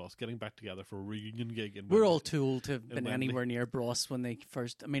 the band Bros, getting back together for a reunion gig. In We're Wembley. all too old to have been Wembley. anywhere near Bros when they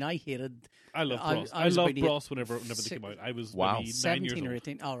first. I mean, I hated. I love I- Bros. I I, was love about Bros whenever they si- came out. I was Wow. maybe 9 years 17 or old.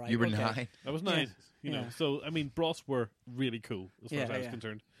 18. All right, You were okay. 9. I was Yeah. 9. You know, Yeah. so I mean, Bros were really cool as far Yeah, as I was yeah.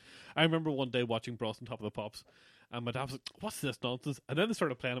 concerned. I remember one day watching Bros on Top of the Pops, and my dad was like, "What's this nonsense?" And then they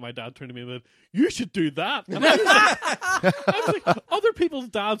started playing, and my dad turned to me and went, "You should do that." And I was like, other people's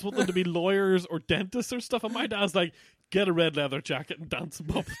dads want them to be lawyers or dentists or stuff, and my dad's like, "Get a red leather jacket and dance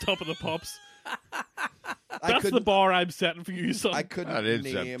above the Top of the Pops." That's the bar I'm setting for you, son. I couldn't That is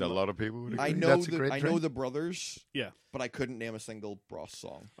name. a lot of people would agree. I know That's a the great I know trend. the brothers, Yeah. but I couldn't name a single Bros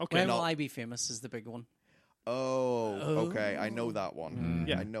song. Okay. When no. will I be famous? Is the big one. Oh, okay. I know that one.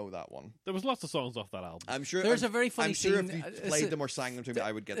 Yeah. I know that one. There was lots of songs off that album. I'm sure. There's I'm, a very funny I'm sure scene, if you it's played a- them or sang them to me,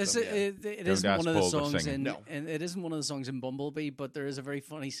 I would get It's them. a- Yeah. it Don't isn't ask one of the Paul for songs singing. in, No. and it isn't one of the songs in Bumblebee, but there is a very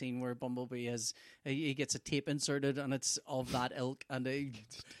funny scene where Bumblebee has he gets a tape inserted and it's of that ilk, and he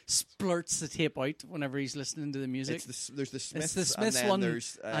splurts the tape out whenever he's listening to the music. There's the Smiths. It's the Smiths and then one,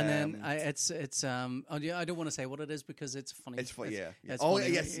 There's, and then it's oh yeah, I don't want to say what it is because it's funny. It's fu- yeah. It's Oh,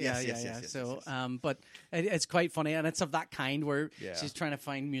 funny. yes, yeah, yes, yeah, yes, yeah. yes, So yes. but it's quite funny, and it's of that kind where Yeah. she's trying to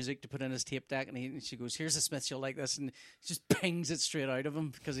find music to put in his tape deck, and she goes, "Here's the Smiths, you'll like this," and just pings it straight out of him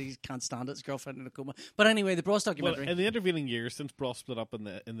because he can't stand it. His girlfriend in a coma. But anyway, the Bros Well, documentary. in the intervening years, since Bros split up in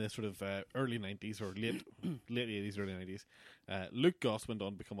the sort of early 90s or late 80s, early 90s, Luke Goss went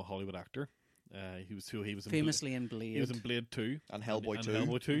on to become a Hollywood actor. He was in famously in Blade. He was in Blade 2 And Hellboy and 2.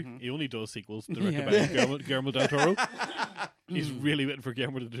 Hellboy 2. Mm-hmm. He only does sequels directed Yeah. by Guillermo del Toro. He's really waiting for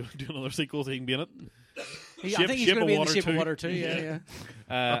Guillermo to do another sequel so he can be in it. I Shape- think he's Shape going to of be in the Water Shape 2. of Water too. Yeah,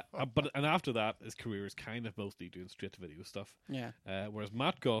 And after that, his career is kind of mostly doing straight to video stuff. yeah. Whereas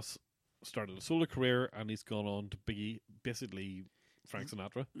Matt Goss started a solo career and he's gone on to be basically Frank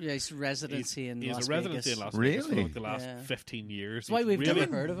Sinatra. Yeah, he's residency in He Las has a residency Vegas. in Las Vegas for Really? like the last Yeah. 15 years. That's why He's we've really,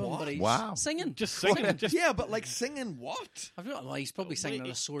 never heard of him, What? but he's Wow. singing. just singing. Just Yeah, but like singing what? Well, he's probably singing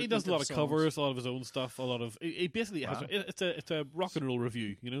he, a sort. he does a lot of covers, a lot of his own stuff, a lot of. He basically has. It's a rock and roll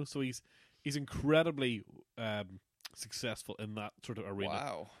review, you know. So he's incredibly successful in that sort of arena.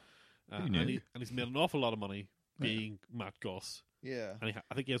 Wow. Who knew? And he's made an awful lot of money being Matt Goss, Yeah. and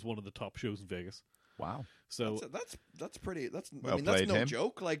I think he has one of the top shows in Vegas. Wow. So That's pretty. That's Well I mean that's played, no him.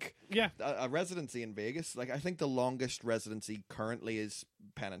 joke. Like yeah, a residency in Vegas. Like I think the longest residency currently is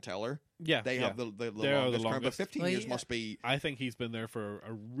Penn and Teller. yeah, They yeah. have the They are the longest current, but longest. 15 Well, years yeah. must be. I think he's been there for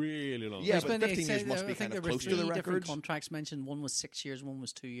a really long Yeah, time. but 15 years must be I think kind of there were close to three the different record. contracts mentioned. One was 6 years, one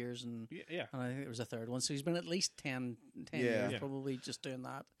was 2 years, and Yeah. I think there was a third one. So he's been at least 10 Yeah. years Yeah. probably just doing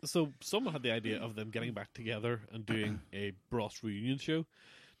that. So someone had the idea of them getting back together and doing a Bros reunion show.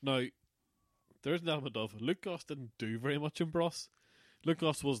 Now, there's an element of Luke Goss didn't do very much in Bros. Luke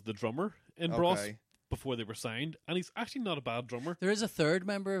Goss was the drummer in Bros Okay. before they were signed, and he's actually not a bad drummer. There is a third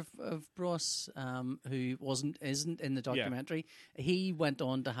member of Bros who isn't in the documentary. He went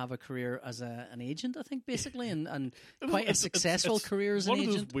on to have a career as an agent, I think, basically, and quite a successful career as an one of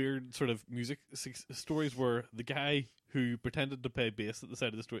agent. those weird sort of music stories where the guy who pretended to play bass at the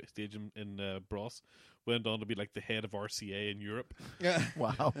side of the stage in Bros went on to be like the head of RCA in Europe, Yeah.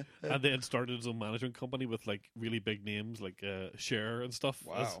 Wow. and then started his own management company with like really big names like Cher and stuff.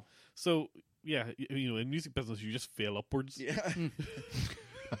 Wow. So yeah, you know, in music business you just fail upwards. Yeah.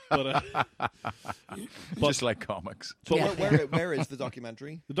 But Just like comics. So Yeah. where is the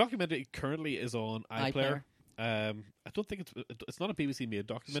documentary? the documentary currently is on iPlayer. I don't think it's not a BBC made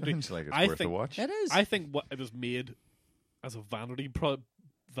documentary. Sounds like it's I worth a think- watch. It is. I think what it was made as a vanity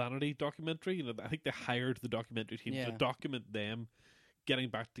documentary. You know, I think they hired the documentary team Yeah. to document them getting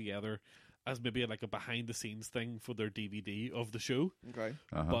back together as maybe like a behind the scenes thing for their DVD of the show. Okay.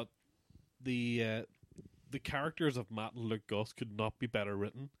 Uh-huh. But the characters of Matt and Luke Goss could not be better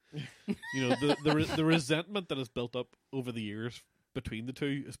written. You know, the resentment that has built up over the years between the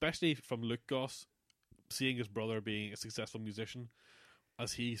two, especially from Luke Goss seeing his brother being a successful musician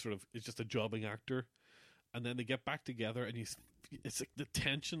as he sort of is just a jobbing actor, and then they get back together and it's like the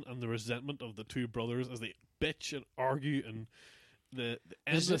tension and the resentment of the two brothers as they bitch and argue and the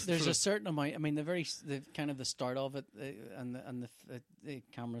There's endless a certain amount. I mean, the kind of the start of it, and the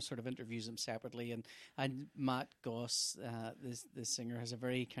camera sort of interviews them separately, and Matt Goss, the singer, has a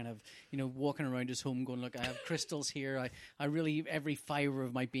very kind of, you know, walking around his home going, look, I have crystals here. I really, every fibre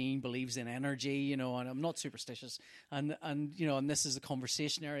of my being believes in energy, you know, and I'm not superstitious, and you know, and this is a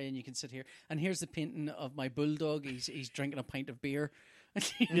conversation area, and you can sit here, and here's the painting of my bulldog. He's drinking a pint of beer.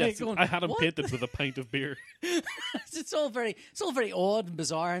 yes, Going, I had him "What?" painted with a pint of beer. It's all very odd and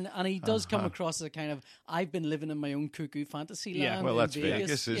bizarre, and he does come across as a kind of, I've been living in my own cuckoo fantasy Yeah. land. Well, in that's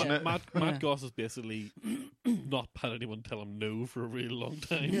Vegas, isn't Yeah. it? Matt Goss has basically not had anyone tell him no for a really long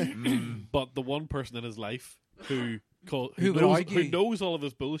time. But the one person in his life who Who would argue. knows all of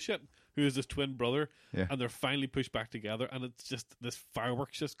his bullshit, who is his twin brother, Yeah. and they're finally pushed back together, and it's just this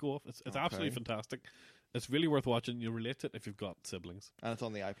fireworks just go off. It's absolutely fantastic. It's really worth watching. You relate to it if you've got siblings. And it's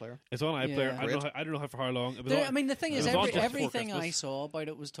on the iPlayer. It's on iPlayer. Yeah. I don't know for how long. It was There, on- I mean, the thing it is, was on just before everything I Christmas. saw about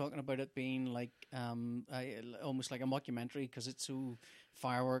it was talking about it being like almost like a mockumentary because it's so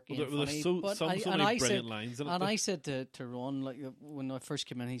fireworky Well, and there's funny. so But many I brilliant said, lines in it. and that- I said to Ron, like when I first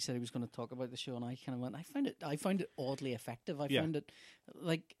came in, he said he was going to talk about the show, and I kind of went, I found it oddly effective. I Yeah. found it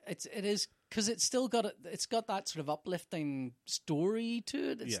like it is because it's still got it's got that sort of uplifting story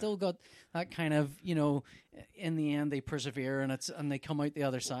to it. It's Yeah. still got that kind of, you know, in the end they persevere and they come out the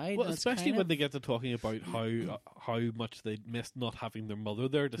other side. Well, and it's especially kind when of, they get to talking about how much they missed not having their mother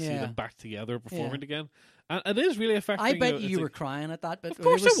there to see Yeah. them back together performing Yeah. again, and it is really affecting. I bet know, you it's were like, crying at that bit. Of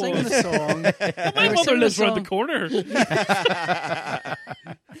course they were I singing was. a song. my They were mother singing a lives around the song- corner.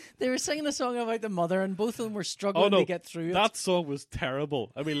 They were singing a song about the mother, and both of them were struggling Oh no, to get through it. that song was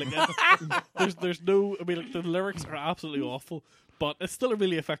terrible. I mean, like, there's no. I mean, like, the lyrics are absolutely awful, but it's still a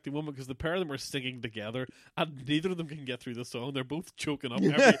really effective moment because the pair of them are singing together, and neither of them can get through the song. They're both choking up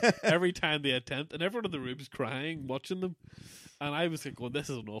every time they attempt, and everyone in the room is crying, watching them. And I was like, "Going, this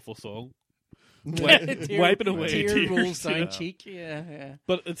is an awful song." Wiping away tear tears, rolls down yeah. cheek. Yeah.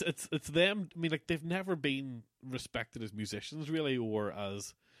 But it's them. I mean, like, they've never been respected as musicians, really, or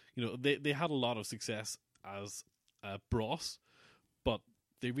as, you know, they had a lot of success as Bros, but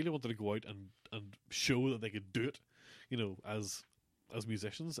they really wanted to go out and show that they could do it, you know, as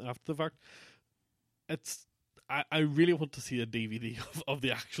musicians after the fact. I really want to see a DVD of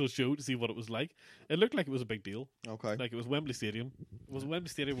the actual show to see what it was like. It looked like it was a big deal. Okay. Like, it was Wembley Stadium. Was it Wembley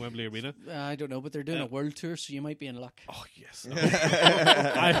Stadium, Wembley Arena? I don't know, but they're doing a world tour, so you might be in luck. Oh, yes.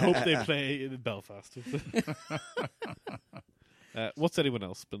 I hope they play in Belfast. What's anyone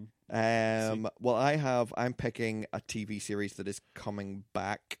else been? Well, I'm picking a TV series that is coming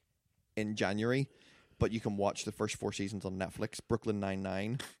back in January, but you can watch the first 4 seasons on Netflix. Brooklyn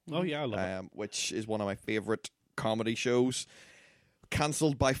Nine-Nine, Oh, yeah, I love it. which is one of my favorite comedy shows.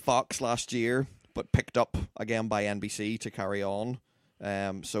 Cancelled by Fox last year, but picked up again by NBC to carry on.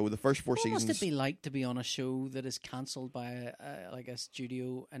 So the first 4 What seasons. must it be like to be on a show that is cancelled by like a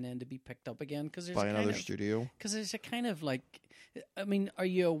studio and then to be picked up again? Because by another studio. Because there's a kind of like, I mean, are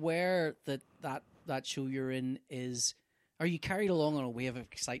you aware that show you're in is? Are you carried along on a wave of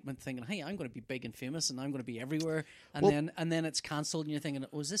excitement, thinking, "Hey, I'm going to be big and famous, and I'm going to be everywhere," and then it's cancelled, and you're thinking,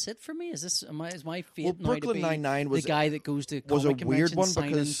 "Oh, is this it for me? Is my fate Well, now to Brooklyn be Nine-Nine was the guy that goes to was a comic weird conventions one signing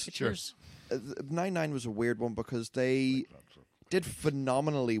because- pictures?" 9-9 was a weird one because they did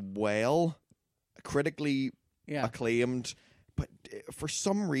phenomenally well, critically Yeah. acclaimed, but for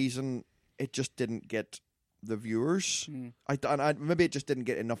some reason it just didn't get the viewers. Maybe it just didn't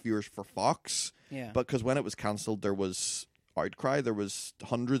get enough viewers for Fox. Yeah. Because when it was cancelled, there was outcry. There was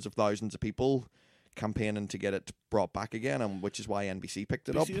hundreds of thousands of people campaigning to get it brought back again, and which is why NBC picked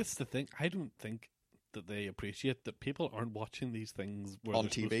it But up see, that's the thing. I don't think that they appreciate that people aren't watching these things where on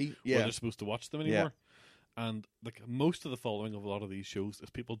they're supposed- TV. where Yeah, they're supposed to watch them anymore. And like most of the following of a lot of these shows is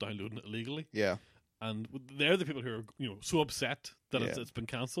people downloading it illegally, yeah. and they're the people who are so upset that it's been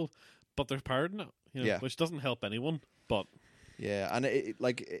cancelled, but they're pirating it, Yeah. which doesn't help anyone. But Yeah, and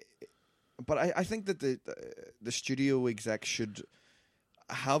but I think that the studio exec should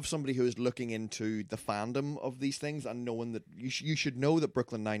have somebody who is looking into the fandom of these things and knowing that you should know that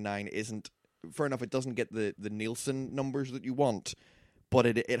Brooklyn Nine-Nine isn't, fair enough, it doesn't get the Nielsen numbers that you want, but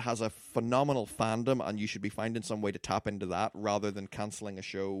it has a phenomenal fandom, and you should be finding some way to tap into that rather than cancelling a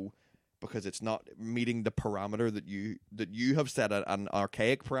show because it's not meeting the parameter that you have set, an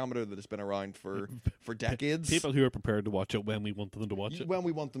archaic parameter that has been around for decades. people who are prepared to watch it when we want them to watch it. When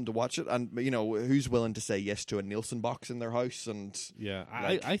we want them to watch it, and who's willing to say yes to a Nielsen box in their house, and Yeah,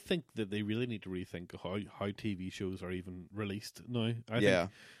 like- I think that they really need to rethink how TV shows are even released now. I Yeah.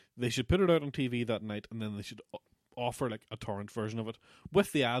 think they should put it out on TV that night, and then they should offer like a torrent version of it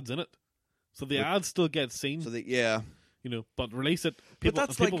with the ads in it, so the ads still get seen. so But release it. People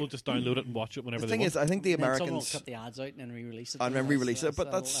that's people like- will just download it and watch it whenever the they thing want. is, I think the Then someone will Americans cut the ads out and then re-release it. and then re-release it, but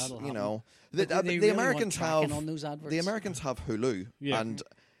that'll that's happen. the But they the really Americans want tracking have on those adverts. the Americans have Hulu, Yeah. and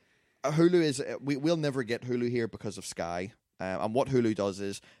Hulu is we'll never get Hulu here because of Sky. And what Hulu does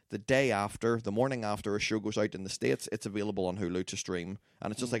is the morning after a show goes out in the States, it's available on Hulu to stream,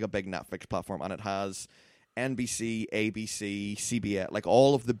 and it's just like a big Netflix platform, and it has NBC, ABC, CBS, like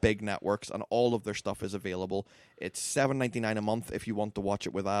all of the big networks, and all of their stuff is available. It's $7.99 a month if you want to watch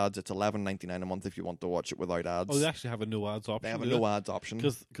it with ads. It's $11.99 a month if you want to watch it without ads. Oh, they actually have a no ads option. They have a no ads option.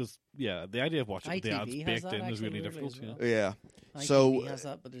 Because the idea of watching with the ads ITV has baked that in is actually, really really difficult. as Yeah. well. Yeah. ITV So has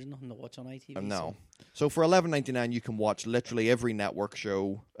that, but there's nothing to watch on ITV. no. So for $11.99, you can watch literally every network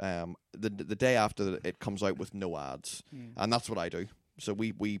show the day after it comes out with no ads, and that's what I do. So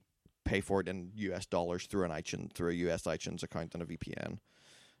we pay for it in US dollars through a US iTunes account and a VPN,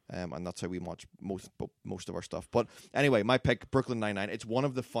 and that's how we watch most of our stuff. But anyway, my pick, Brooklyn Nine-Nine. It's one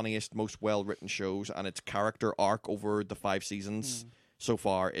of the funniest, most well written shows, and its character arc over the 5 seasons so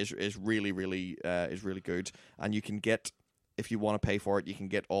far is really good. And you can get, if you want to pay for it, you can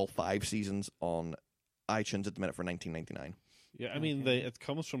get all 5 seasons on iTunes at the minute for $19.99. Yeah, I mean, it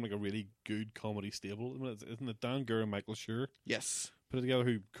comes from like a really good comedy stable. I mean, isn't it Dan Gurr and Michael Schur Yes. put it together,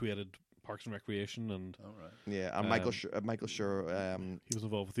 who created Parks and Recreation, and All right. Yeah, and Michael Schur he was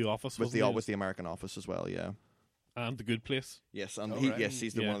involved with The Office, with wasn't he? with the American Office as well. Yeah. And The Good Place. Yes, and Oh, he right.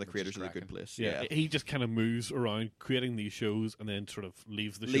 he's one of the Which is creators of The Good cracking. Place. Yeah, Yeah. he just kind of moves around creating these shows and then sort of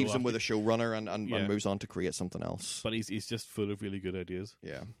leaves the show. Leaves them after. with a showrunner and Yeah. moves on to create something else. But he's just full of really good ideas.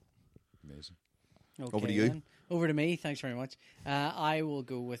 Yeah. Amazing. Okay, Over to you. then. Over to me. Thanks very much. I will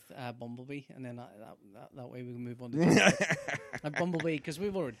go with Bumblebee, and then that way we can move on to Bumblebee, because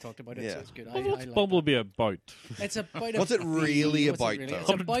we've already talked about it, so Yeah. it's good. Well, what's I like Bumblebee about? that. It's about What's a it really bee. about, It's though?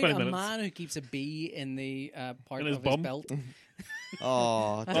 about 120 a minutes. man who keeps a bee in the part In his of bum? his belt.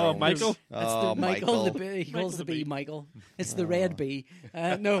 Oh, Oh, don't. Michael. That's Oh, the Michael. The Michael. bee. He calls Michael the the bee bee. Michael. It's the red bee.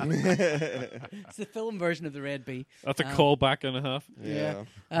 No, it's the film version of the red bee. That's a callback and a half.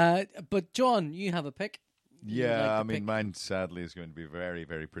 Yeah. But John, you have a pick. You'd Yeah, like to I mean, pick- mine sadly is going to be very,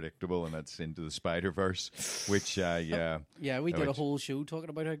 very predictable, and that's Into the Spider-Verse, which, yeah, Yeah, we did a which- whole show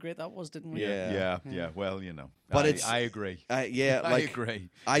talking about how great that was, didn't we? Yeah. yeah. Well, you know, But I agree. Yeah, I like agree.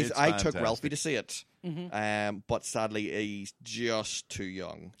 I It's took fantastic. Ralphie to see it, but sadly he's just too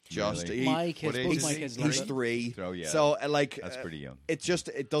young. Just Really? he- My kids, What age both is my he? kids he's loved it. 3. Oh, yeah. So That's pretty young.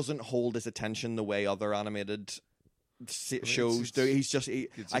 It doesn't hold his attention the way other animated shows do. He's just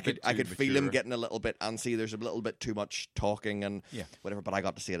it's a I bit could too feel him mature. getting a little bit antsy. There's a little bit too much talking and Yeah. whatever. But I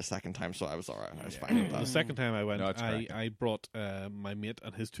got to see it a second time, so I was all right. I was fine with The that. second time I went, No, it's cracking. I brought my mate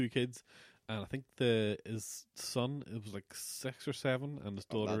and his 2 kids, and I think his son, it was like 6 or 7, and his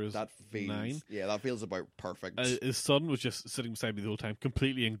daughter is that feels 9. Yeah, that feels about perfect. His son was just sitting beside me the whole time,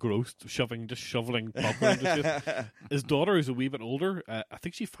 completely engrossed, shoveling popcorn into his face. His daughter, who's a wee bit older, I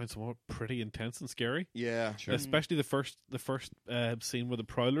think she found some of it pretty intense and scary. yeah, Especially the first scene where the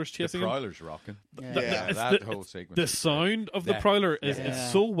prowler's The chasing him. Prowler's rocking. Yeah, It's that the- whole segment. The is great. sound of the Yeah. prowler is Yeah.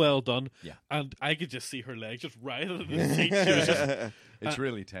 it's so well done, Yeah. and I could just see her legs just writhing in the seat. She was just, It's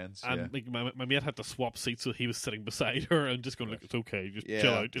really tense. and Yeah. like, my mate had to swap seats, so he was sitting beside her and just going, "Look, it's okay, just Yeah.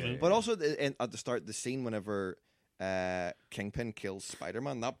 chill out." You know? But also at the start, the scene whenever Kingpin kills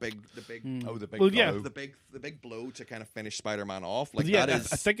Spider-Man. The big Oh, the big Well, yeah. blow. the big blow to kind of finish Spider-Man off. Like yeah, that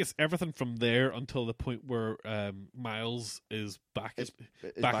is I think it's everything from there until the point where Miles is back is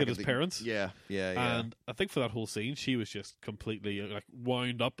back at at his the- parents. Yeah. And I think for that whole scene, she was just completely like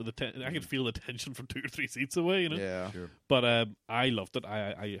wound up. I could feel the tension from 2 or 3 seats away, you know. Yeah. Sure. But I loved it.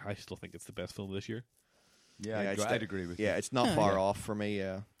 I still think it's the best film this year. Yeah, it's I'd agree with you. Yeah, it's not Oh, far yeah. off for me.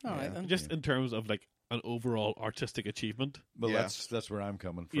 Yeah. All right Yeah. then. Just in terms of like an overall artistic achievement. Well, Yeah. that's where I'm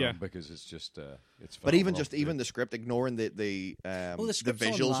coming from Yeah. because it's just it's. But even phenomenal. the script, ignoring the Well, the script's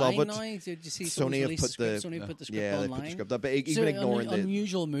visuals online of it. now. Did you see Sony someone's have released put the script? Sony put the script yeah, they online. put the script up. But It's even an ignoring the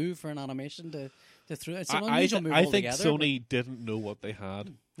unusual move for an animation to throw. It's an I unusual move think altogether, Sony didn't know what they had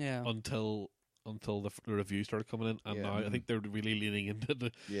but- yeah. until the reviews started coming in, and Yeah. now I think they're really leaning into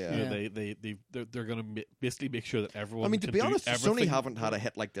the. Yeah. You know, they're going to basically make sure that everyone. I mean, to can be do honest, Sony everything. haven't had a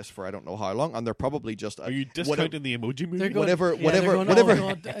hit like this for I don't know how long, and they're probably just Are you whatever, discounting the Emoji Movie? They're going- whatever, yeah, whatever, they're going, whatever,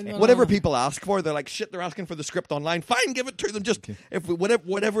 "Oh, God, no, whatever no." people ask for. They're like, shit. They're asking for the script online. Fine, give it to them. Just if we,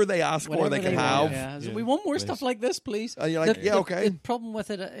 whatever they ask for, Whatever they can want, have. yeah. So Yeah. we want more Please. stuff like this, please. And you're like, The- yeah, the- okay. The problem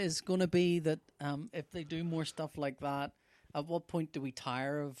with it is going to be that if they do more stuff like that, at what point do we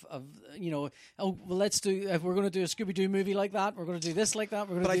tire of oh well, let's do if we're going to do a Scooby Doo movie like that, we're going to do this like that.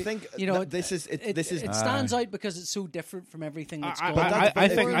 We're going But to I do, think that this is it stands out because it's so different from everything that's I, gone. that's- I, I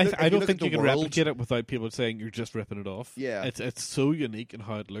but think if you I, look- I if you don't look think at you the can world- replicate it without people saying you're just ripping it off. Yeah. it's so unique in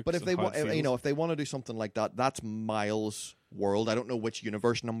how it looks. But if and they how want, it feels. if they want to do something like that, that's Miles' world. I don't know which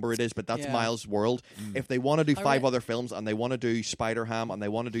universe number it is, but that's Yeah. Miles' world. If they want to do I 5 re- other films and they want to do Spider-Ham and they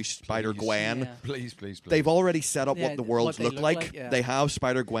want to do Spider-Gwen, Yeah. Please. they've already set up Yeah, what the what worlds they look look like. like, yeah. They have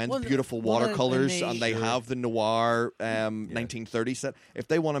Spider-Gwen's Well, beautiful one of- watercolors, and they- and they have the noir 1930s set. If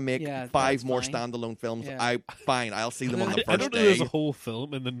they want to make Yeah, 5 that's more fine. standalone films, Yeah. I'll see them on the I first don't know there's day. a whole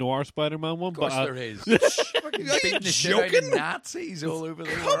film in the Noir Spider-Man one, Of course but there is. Are Beating you the shit out of joking? Nazis all over the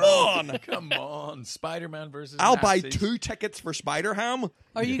Come world. on! Come on. Spider-Man versus I'll buy Nazis. 2 tickets for Spider-Ham.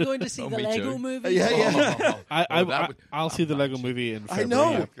 Are you going to see Oh, the me Lego too. movie? Yeah, yeah. I'll see the Lego movie in I February.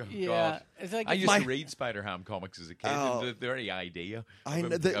 know. Oh, Yeah, God. it's like I used My- to read Spider-Ham comics as a kid. Oh. And the very idea I of,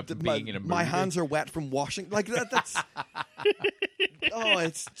 know him- of my, being in a movie. my hands are wet from washing. Like that's.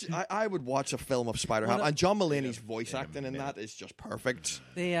 I would watch a film of Spider-Ham, Well, and John Mulaney's voice acting in that is just perfect.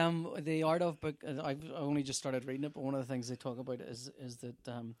 the art of book. I've only just started reading it, but one of the things they talk about is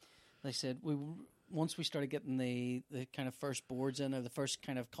that they said once we started getting the kind of first boards in or the first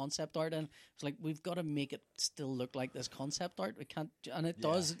kind of concept art in, it's like we've got to make it still look like this concept art. We can't, and it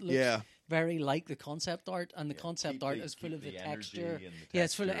does look Yeah. very like the concept art, and the concept keep art the- is full keep of the the energy texture. and the Yeah,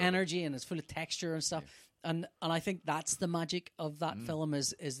 it's full of texture of it. energy and it's full of texture and stuff. And I think that's the magic of that film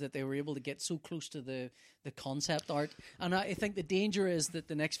is that they were able to get so close to the concept art. And I think the danger is that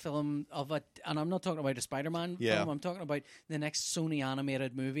the next film of it, and I'm not talking about a Spider-Man Yeah. film, I'm talking about the next Sony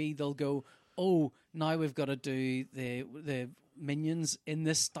animated movie. They'll go, oh, now we've got to do the Minions in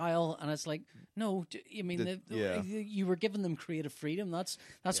this style, and it's like, no, I mean, yeah. you were giving them creative freedom. That's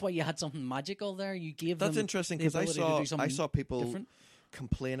why you had something magical there. You gave That's them interesting the because I ability to do saw something people different.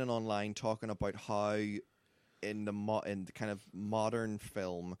 complaining online talking about how in the kind of modern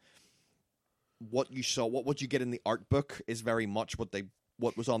film, what you get in the art book is very much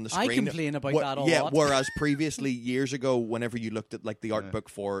what was on the I screen. complain about that a yeah, lot. whereas previously years ago, whenever you looked at like the art book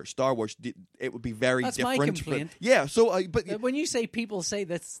for Star Wars, it would be very That's my different. complaint. Yeah, so but When you say people say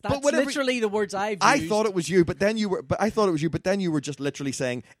that's whatever- literally the words I've used. I thought it was you, but then you were just literally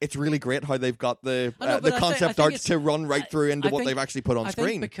saying it's really great how they've got the I know, but I concept think art it's- to run right through into I what think- they've actually put on I think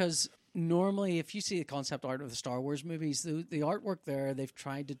screen. because normally, if you see the concept art of the Star Wars movies, the artwork there, they've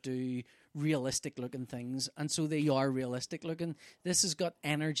tried to do realistic looking things, and so they are realistic looking. This has got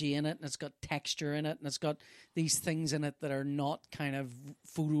energy in it, and it's got texture in it, and it's got these things in it that are not kind of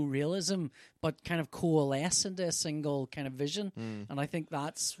photorealism, but kind of coalesce into a single kind of vision. And I think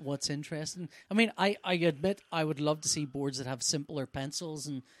that's what's interesting. I mean, I admit I would love to see boards that have simpler pencils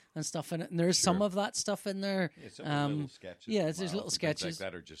and stuff in it, and there's some of that stuff in there. Yeah, some of the little sketches. yeah, of there's Miles little and things sketches.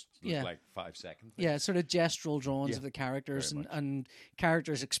 like that are just look Yeah. like 5-second. Yeah, sort of gestural drawings Yeah, of the characters very and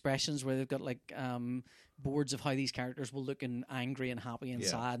characters' expressions where they've got like boards of how these characters will look in angry and happy and Yeah.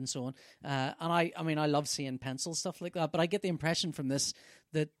 sad and so on. And I mean, I love seeing pencil stuff like that, but I get the impression from this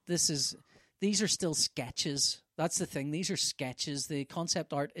that these are still sketches. That's the thing. These are sketches. The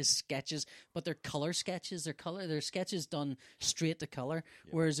concept art is sketches, but they're color sketches. They're sketches done straight to color.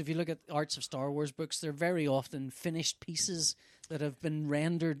 Whereas if you look at arts of Star Wars books, they're very often finished pieces that have been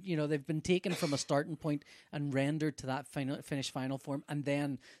rendered. You know, they've been taken from a starting point and rendered to that finished final form, and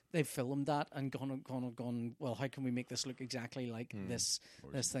then they've filmed that and gone. Well, how can we make this look exactly like this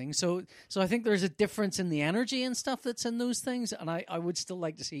thing? So I think there's a difference in the energy and stuff that's in those things, and I would still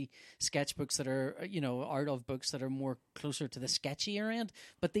like to see sketchbooks that are, you know, art of books that are more closer to the sketchier end.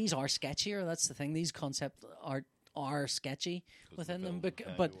 But these are sketchier. That's the thing. These concept art are sketchy within them, but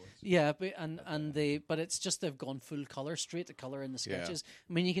it's just they've gone full color, straight to color in the sketches.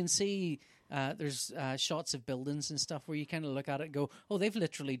 I mean, you can see there's shots of buildings and stuff where you kind of look at it and go, oh, they've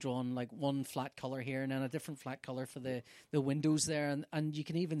literally drawn like one flat color here and then a different flat color for the windows there, and you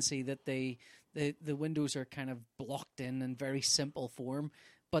can even see that the windows are kind of blocked in very simple form.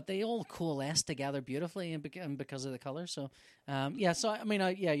 But they all coalesce together beautifully, and because of the color. So, So I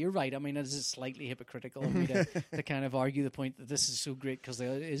mean, you're right. I mean, it is slightly hypocritical of me to kind of argue the point that this is so great because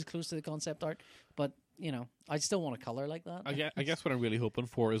it is close to the concept art. But you know, I still want a color like that. I guess what I'm really hoping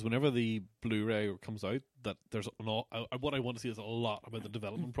for is whenever the Blu-ray comes out, that there's what I want to see is a lot about the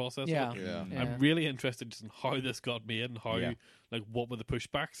development process. Yeah. of it. I'm really interested just in how this got made and how like what were the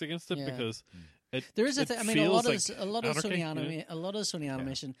pushbacks against it because. There is a thing. I mean, a lot of anarchy, Sony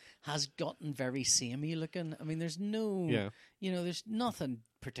animation has gotten very samey looking. I mean, there's no, there's nothing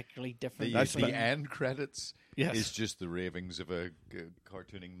particularly different. The end credits is just the ravings of a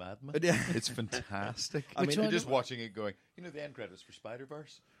cartooning madman. It's fantastic. I mean, you're just watching it going, you know, the end credits for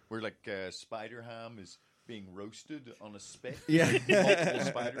Spider-Verse, where like Spider-Ham is being roasted on a spit. Multiple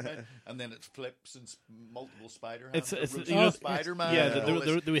Spider-Men, and then it flips and multiple Spider-Man. It's Spider-Man. Yeah,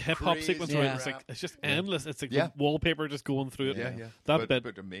 the hip hop sequence where it's just endless. It's like the wallpaper just going through it. That bit,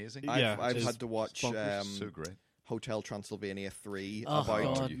 but amazing. I've had to watch so great. Hotel Transylvania 3 about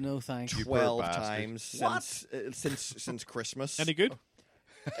about no thanks. 12 times since Christmas. Any good?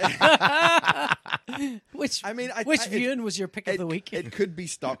 Which which viewing was your pick of the week? It could be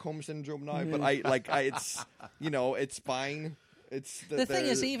Stockholm syndrome now, but it's it's fine. It's the thing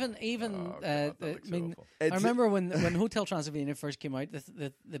is, even I remember when Hotel Transylvania first came out,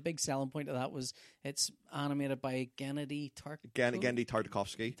 the big selling point of that was it's animated by Gennady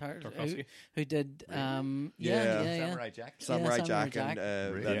Tartakovsky, who did Samurai Jack. Samurai Jack,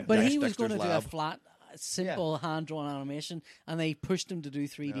 and but he was going to do a flat, simple hand-drawn animation, and they pushed him to do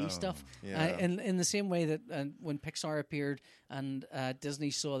 3D stuff. In the same way that when Pixar appeared and Disney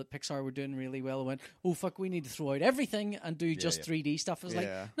saw that Pixar were doing really well, went, oh fuck, we need to throw out everything and do just 3D stuff. It was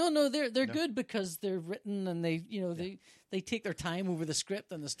no, they're good because they're written and they take their time over the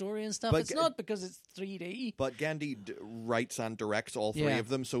script and the story and stuff. But it's not because it's 3D. But Gennady writes and directs all three of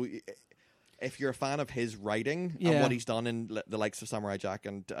them, so. If you're a fan of his writing and what he's done in the likes of Samurai Jack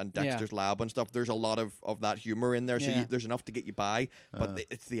and Dexter's Lab and stuff, there's a lot of that humor in there. So there's enough to get you by. But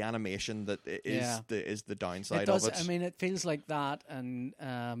it's the animation that is the downside of it. I mean, it feels like that, and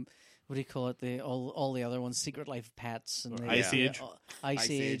what do you call it? All the other ones, Secret Life of Pets and Ice Age.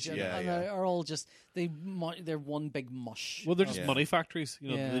 Ice Age, and are all just they're one big mush. Well, they're just money factories.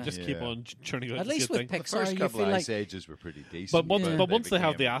 You know, they just keep on churning out. At least with Pixar, the first couple of Ice Ages were pretty decent. But once they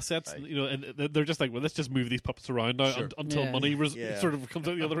have the assets, you know, and they're just like, well, let's just move these puppets around now until money sort of comes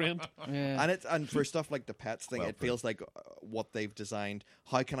out the other end. And for stuff like the pets thing, it feels like what they've designed.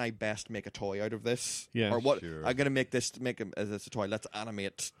 How can I best make a toy out of this? Or what I'm going to make this as a toy? Let's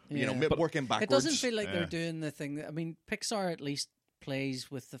animate. You know, working backwards. It doesn't feel like they're doing the thing. I mean, Pixar at least plays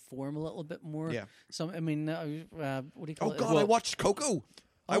with the form a little bit more. Yeah. I mean, what do you call it? Oh God, I watched Coco.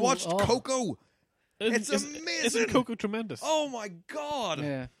 I watched Coco. It's amazing. Isn't Coco tremendous? Oh my God.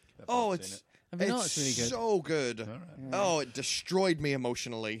 Yeah. Oh, it's really good. So good. Right. Oh, it destroyed me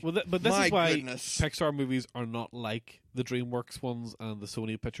emotionally. Well, but this is why Pixar movies are not like the DreamWorks ones and the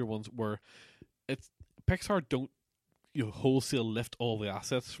Sony Picture ones, where Pixar don't wholesale lift all the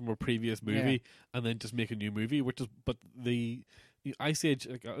assets from a previous movie and then just make a new movie. But the Ice Age,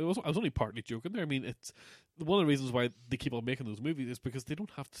 I was only partly joking there. I mean, it's one of the reasons why they keep on making those movies is because they don't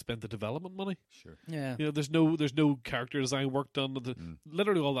have to spend the development money. Sure. Yeah. You know, there's no character design work done.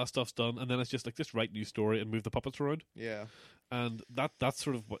 Literally all that stuff's done, and then it's just like just write new story and move the puppets around. Yeah. And that's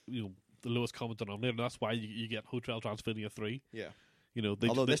sort of what the lowest common denominator. And that's why you get Hotel Transylvania 3. Yeah. You know,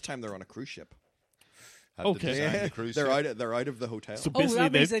 although this time they're on a cruise ship. Okay, they're out of the hotel. So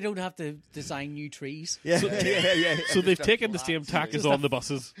that means they don't have to design new trees. So they've taken the same tack as on the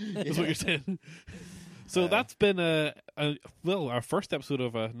buses. Is what you're saying. So that's been our first episode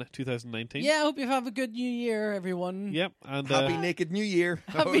of 2019. Yeah, I hope you have a good New Year, everyone. Yep, and Happy Naked New Year.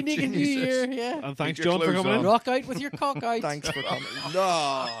 Happy Naked New Year. Yeah. And thanks, John, for coming in. Rock out with your cock out. Thanks for coming.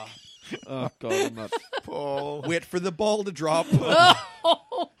 No. Oh God, I'm not. Paul. Wait for the ball to drop.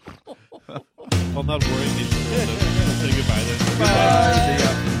 On that worrying. say goodbye then. See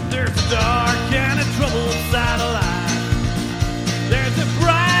ya. There's a dark and a troubled side of life. There's a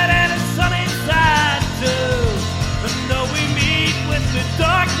bright and a sunny side too. And though we meet with the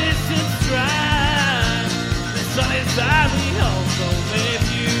darkness in strife, the sunny side we also may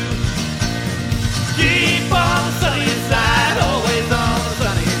view. Keep on the sunny side, always on the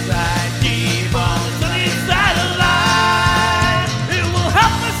sunny side. Keep on the sunny side of life. It will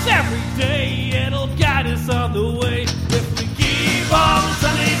help us every day. It'll guide us on the way.